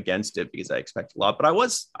that against it because I expect a lot. But I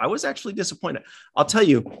was actually disappointed. I'll tell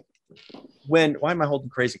you why am I holding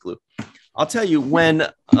crazy glue? I'll tell you when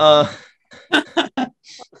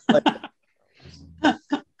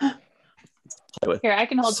Here, I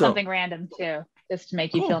can hold something random too, just to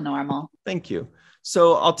make you feel normal. Thank you.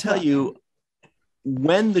 So I'll tell you,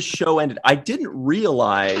 when the show ended, I didn't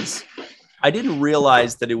realize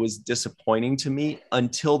that it was disappointing to me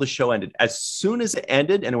until the show ended. As soon as it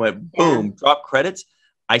ended and it went boom, drop credits,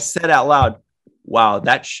 I said out loud, wow,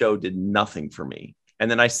 that show did nothing for me. And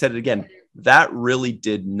then I said it again, that really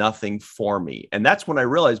did nothing for me. And that's when I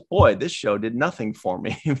realized, boy, this show did nothing for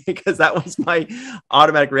me, because that was my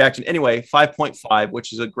automatic reaction. Anyway, 5.5,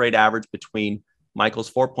 which is a great average between Michael's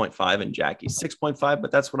 4.5 and Jackie's 6.5, but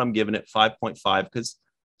that's what I'm giving it, 5.5, because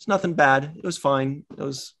it's nothing bad. It was fine. It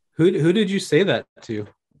was. Who did you say that to?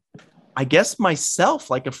 I guess myself,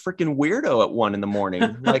 like a freaking weirdo at 1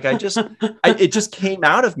 a.m. Like it just came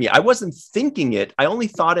out of me. I wasn't thinking it. I only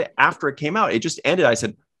thought it after it came out. It just ended. I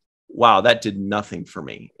said, wow, that did nothing for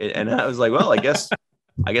me. And I was like, well, I guess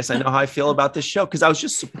I know how I feel about this show. Cause I was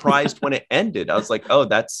just surprised when it ended. I was like, oh,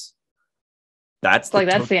 that's the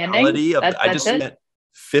totality of, I just spent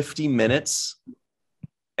 50 minutes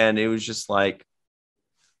and it was just like,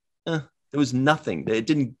 there was nothing. It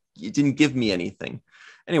didn't give me anything.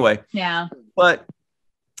 Anyway, but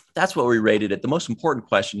that's what we rated it. The most important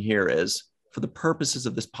question here is, for the purposes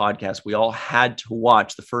of this podcast, we all had to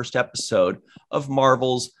watch the first episode of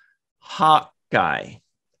Marvel's Hawkeye.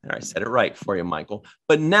 And I said it right for you, Michael.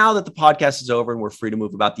 But now that the podcast is over and we're free to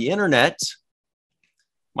move about the internet,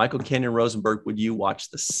 Michael Kenyon Rosenberg, would you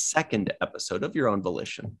watch the second episode of your own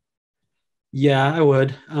volition? Yeah, I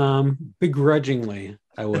would. Begrudgingly,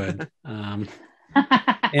 I would.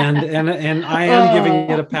 And I am giving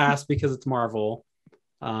it a pass because it's Marvel,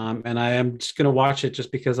 and I am just going to watch it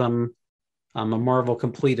just because I'm a Marvel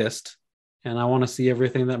completist, and I want to see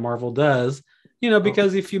everything that Marvel does.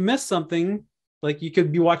 Because if you miss something, like you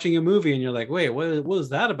could be watching a movie and you're like, wait, what was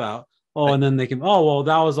that about? Oh, and then they can, that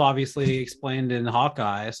was obviously explained in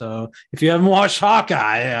Hawkeye. So if you haven't watched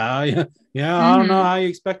Hawkeye, I don't know how you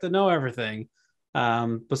expect to know everything.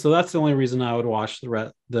 But so that's the only reason I would watch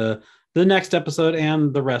the next episode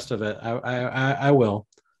and the rest of it. I will.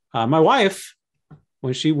 My wife,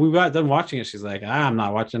 when we got done watching it, she's like, I'm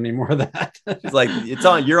not watching any more of that. She's like,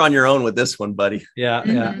 you're on your own with this one, buddy.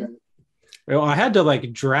 Yeah. Well, I had to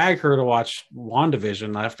drag her to watch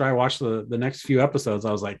WandaVision. After I watched the next few episodes,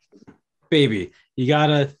 I was like, baby, you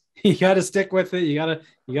gotta stick with it. You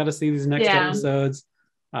gotta see these next episodes.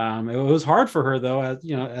 It was hard for her though,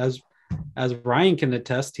 as Ryan can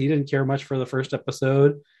attest. He didn't care much for the first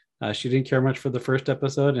episode. She didn't care much for the first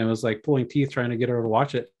episode, and it was like pulling teeth trying to get her to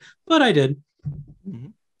watch it. But I did.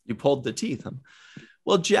 You pulled the teeth. Huh?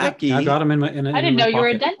 Well, Jackie, I got him in I didn't know you were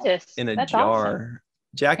a dentist. In a That's jar. Awesome.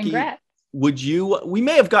 Jackie, congrats. We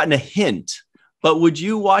may have gotten a hint, but would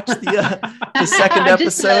you watch the second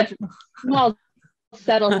episode? Well,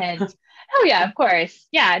 subtle hint. Oh yeah, of course.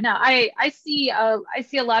 Yeah, no, I see a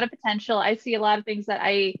lot of potential. I see a lot of things that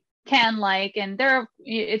I can like, and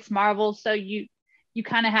it's Marvel, so you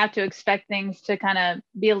kind of have to expect things to kind of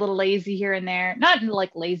be a little lazy here and there. Not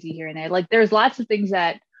like lazy here and there. Like there's lots of things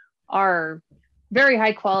that are very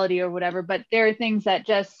high quality or whatever, but there are things that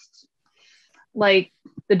just like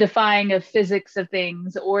the defying of physics of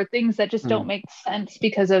things, or things that just don't make sense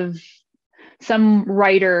because of some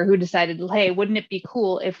writer who decided, hey, wouldn't it be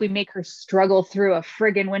cool if we make her struggle through a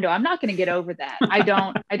friggin' window? I'm not going to get over that. I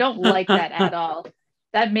don't like that at all.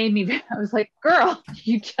 That made me, I was like, girl,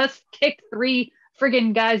 you just kicked 3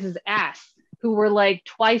 friggin' guys' ass who were like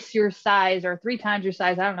twice your size or 3 times your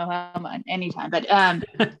size. I don't know how much, anytime, but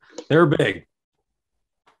they're big.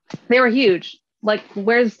 They were huge. Like,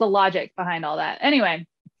 where's the logic behind all that? Anyway,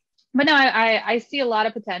 but no, I see a lot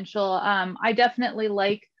of potential. I definitely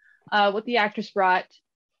like what the actress brought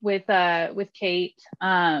with Kate.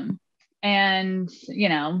 And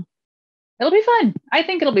it'll be fun. I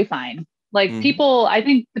think it'll be fine. Like I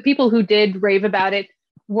think the people who did rave about it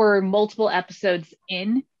were multiple episodes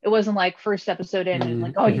in. It wasn't like first episode in and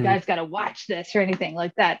like, oh, you guys got to watch this or anything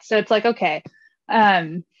like that. So it's like, okay,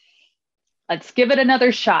 let's give it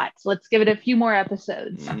another shot. Let's give it a few more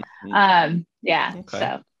episodes. Yeah. Okay.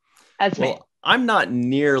 So that's me. I'm not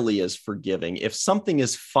nearly as forgiving. If something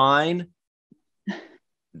is fine,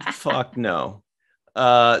 fuck no.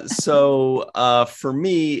 So for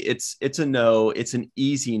me, it's a no. It's an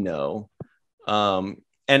easy no.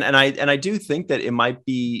 And I do think that it might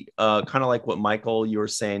be kind of like what Michael, you were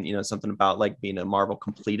saying, something about like being a Marvel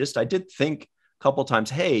completist. I did think a couple times,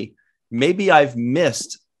 hey, maybe I've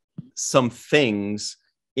missed some things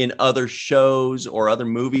in other shows or other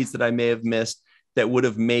movies that I may have missed. that would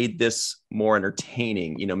have made this more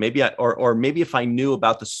entertaining. You know, maybe or maybe if I knew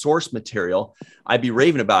about the source material, I'd be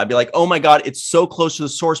raving about it. I'd be like, oh my God, it's so close to the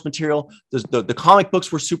source material. The comic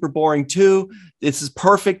books were super boring too. This is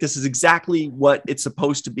perfect. This is exactly what it's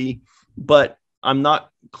supposed to be. But I'm not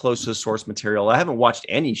close to the source material. I haven't watched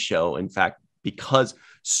any show, in fact,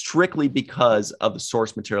 strictly because of the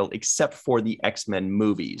source material, except for the X-Men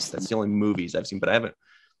movies. That's the only movies I've seen, but I haven't.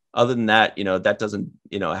 Other than that, you know, that doesn't,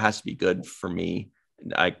 you know, it has to be good for me.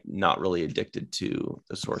 I'm not really addicted to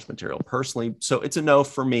the source material personally. So it's a no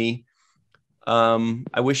for me.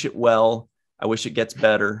 I wish it well. I wish it gets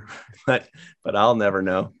better, but I'll never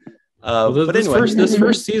know. But anyway, this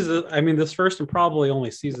first season, I mean, this first and probably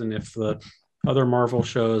only season, if the other Marvel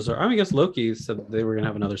shows are, I mean, I guess Loki said they were going to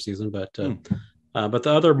have another season, but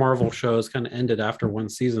the other Marvel shows kind of ended after one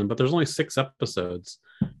season, but there's only 6 episodes.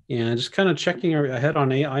 And just kind of checking ahead on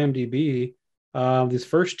IMDb, these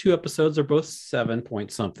first 2 episodes are both 7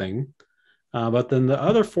 point something. But then the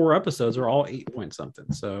other 4 episodes are all 8 point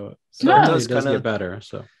something. So it does get better.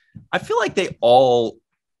 So I feel like they all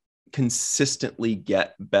consistently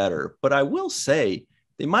get better, but I will say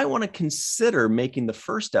they might want to consider making the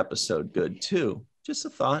first episode good too. Just a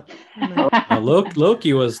thought.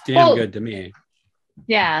 Loki was damn good to me.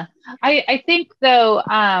 Yeah, I think though,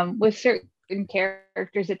 with certain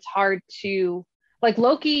characters, it's hard to, like,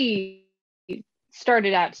 Loki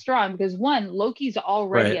started out strong because Loki's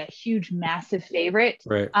already a huge, massive favorite.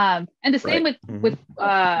 Right. And the same with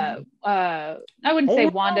I wouldn't say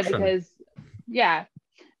Wanda because yeah,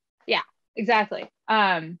 exactly.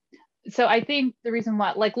 So I think the reason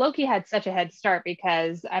why, like, Loki had such a head start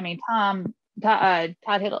because, I mean, Todd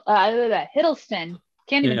Hiddleston,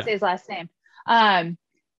 can't even say his last name.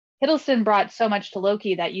 Hiddleston brought so much to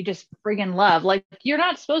Loki that you just friggin' love. Like, you're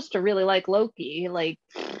not supposed to really like Loki. Like,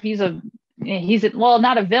 he's well,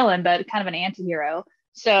 not a villain, but kind of an anti-hero.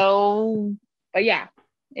 So, but yeah,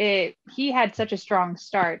 he had such a strong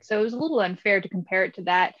start. So it was a little unfair to compare it to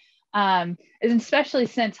that. Especially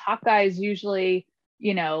since Hawkeye is usually,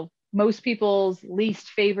 you know, most people's least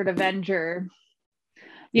favorite Avenger.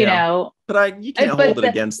 You know, but you can't hold it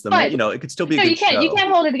against them. You know, it could still be a good show. You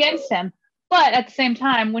can't hold it against him. But at the same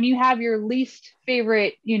time, when you have your least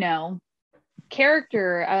favorite, you know,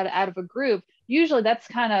 character out of a group, usually that's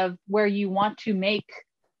kind of where you want to make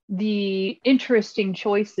the interesting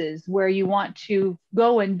choices, where you want to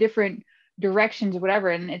go in different directions or whatever.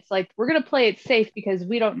 And it's like, we're going to play it safe because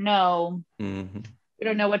we don't know. We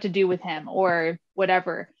don't know what to do with him or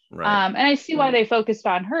whatever. Right. And I see why they focused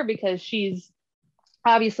on her, because she's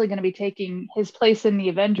obviously going to be taking his place in the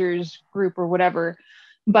Avengers group or whatever.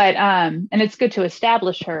 But and it's good to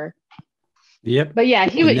establish her. Yep. But yeah,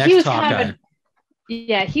 he was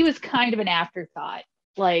kind of an afterthought,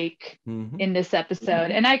 like in this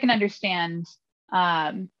episode, and I can understand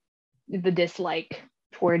the dislike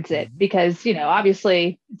towards it because, you know,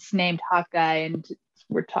 obviously it's named Hawkeye, and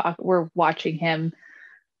we're watching him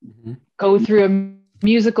go through a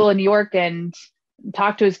musical in New York and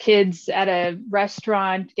talk to his kids at a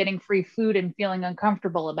restaurant, getting free food and feeling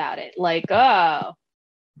uncomfortable about it. Like, oh,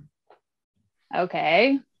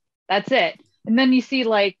 okay, that's it. And then you see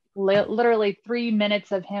like literally 3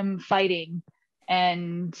 minutes of him fighting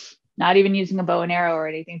and not even using a bow and arrow or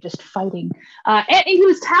anything, just fighting. And he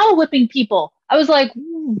was towel whipping people. I was like,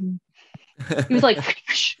 he was like,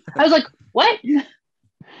 I was like, what?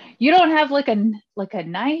 You don't have like a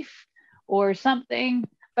knife or something?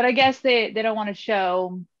 But I guess they don't want to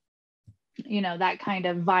show, you know, that kind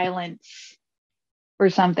of violence or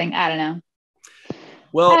something. I don't know.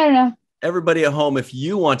 Well, I don't know. Everybody at home, if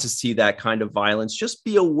you want to see that kind of violence, just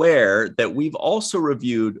be aware that we've also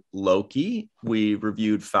reviewed Loki. We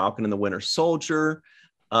reviewed Falcon and the Winter Soldier.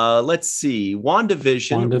 Let's see.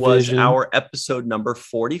 WandaVision was our episode number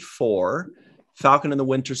 44. Falcon and the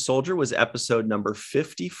Winter Soldier was episode number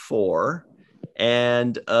 54.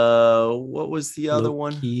 And what was the other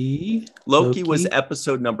one? Loki was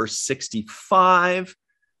episode number 65.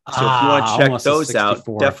 So if you want to check those out,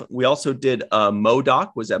 definitely. We also did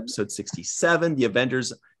MODOK was episode 67. The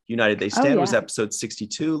Avengers United They Stand was episode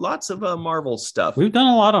 62. Lots of Marvel stuff. We've done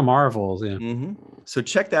a lot of Marvels. Yeah. So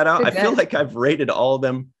check that out. I feel like I've rated all of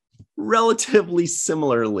them relatively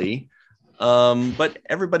similarly. But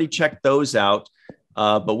everybody check those out.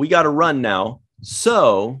 But we got to run now.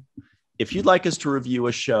 So if you'd like us to review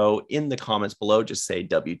a show, in the comments below, just say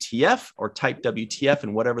WTF or type WTF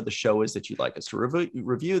and whatever the show is that you'd like us to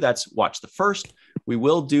review. That's Watch the First. We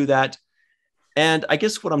will do that. And I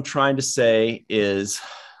guess what I'm trying to say is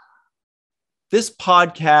this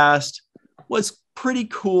podcast was pretty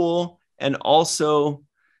cool. And also,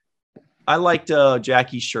 I liked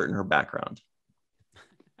Jackie's shirt in her background.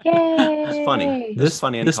 Yay! It's funny. This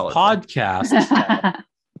funny and this colorful. podcast.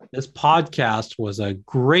 This podcast was a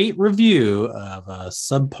great review of a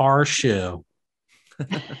subpar show.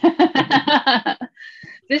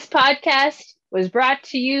 This podcast was brought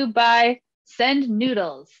to you by Send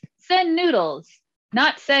Noodles. Send Noodles.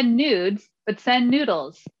 Not send nudes, but send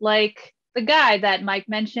noodles. Like the guy that Mike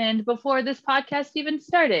mentioned before this podcast even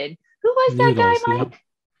started. Who was that guy, Mike? Yep.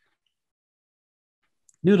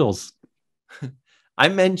 Noodles. I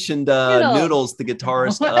mentioned Noodles, the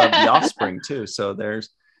guitarist of The Offspring, too. So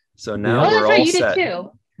now we're all set. You did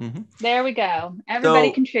too. Mm-hmm. There we go.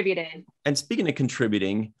 Everybody contributed. And speaking of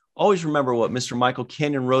contributing, always remember what Mr. Michael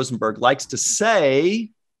Kenyon Rosenberg likes to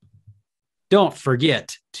say. Don't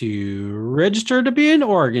forget to register to be an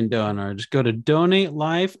organ donor. Just go to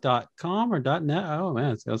donatelife.com or .net. Oh,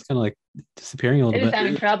 man, that's kind of like disappearing a little bit. It is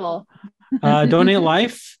having trouble. Donate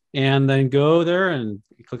Life, and then go there and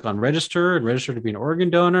click on register and register to be an organ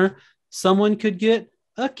donor. Someone could get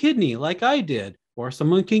a kidney like I did, or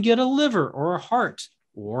someone can get a liver or a heart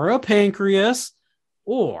or a pancreas,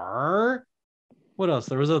 or what else?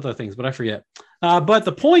 There was other things, but I forget. But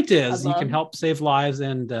the point is you can help save lives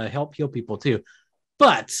and help heal people too.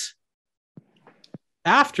 But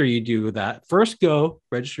after you do that, first go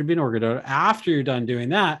register to be an organ donor. After you're done doing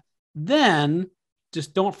that, then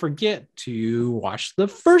just don't forget to watch the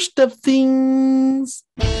first of things.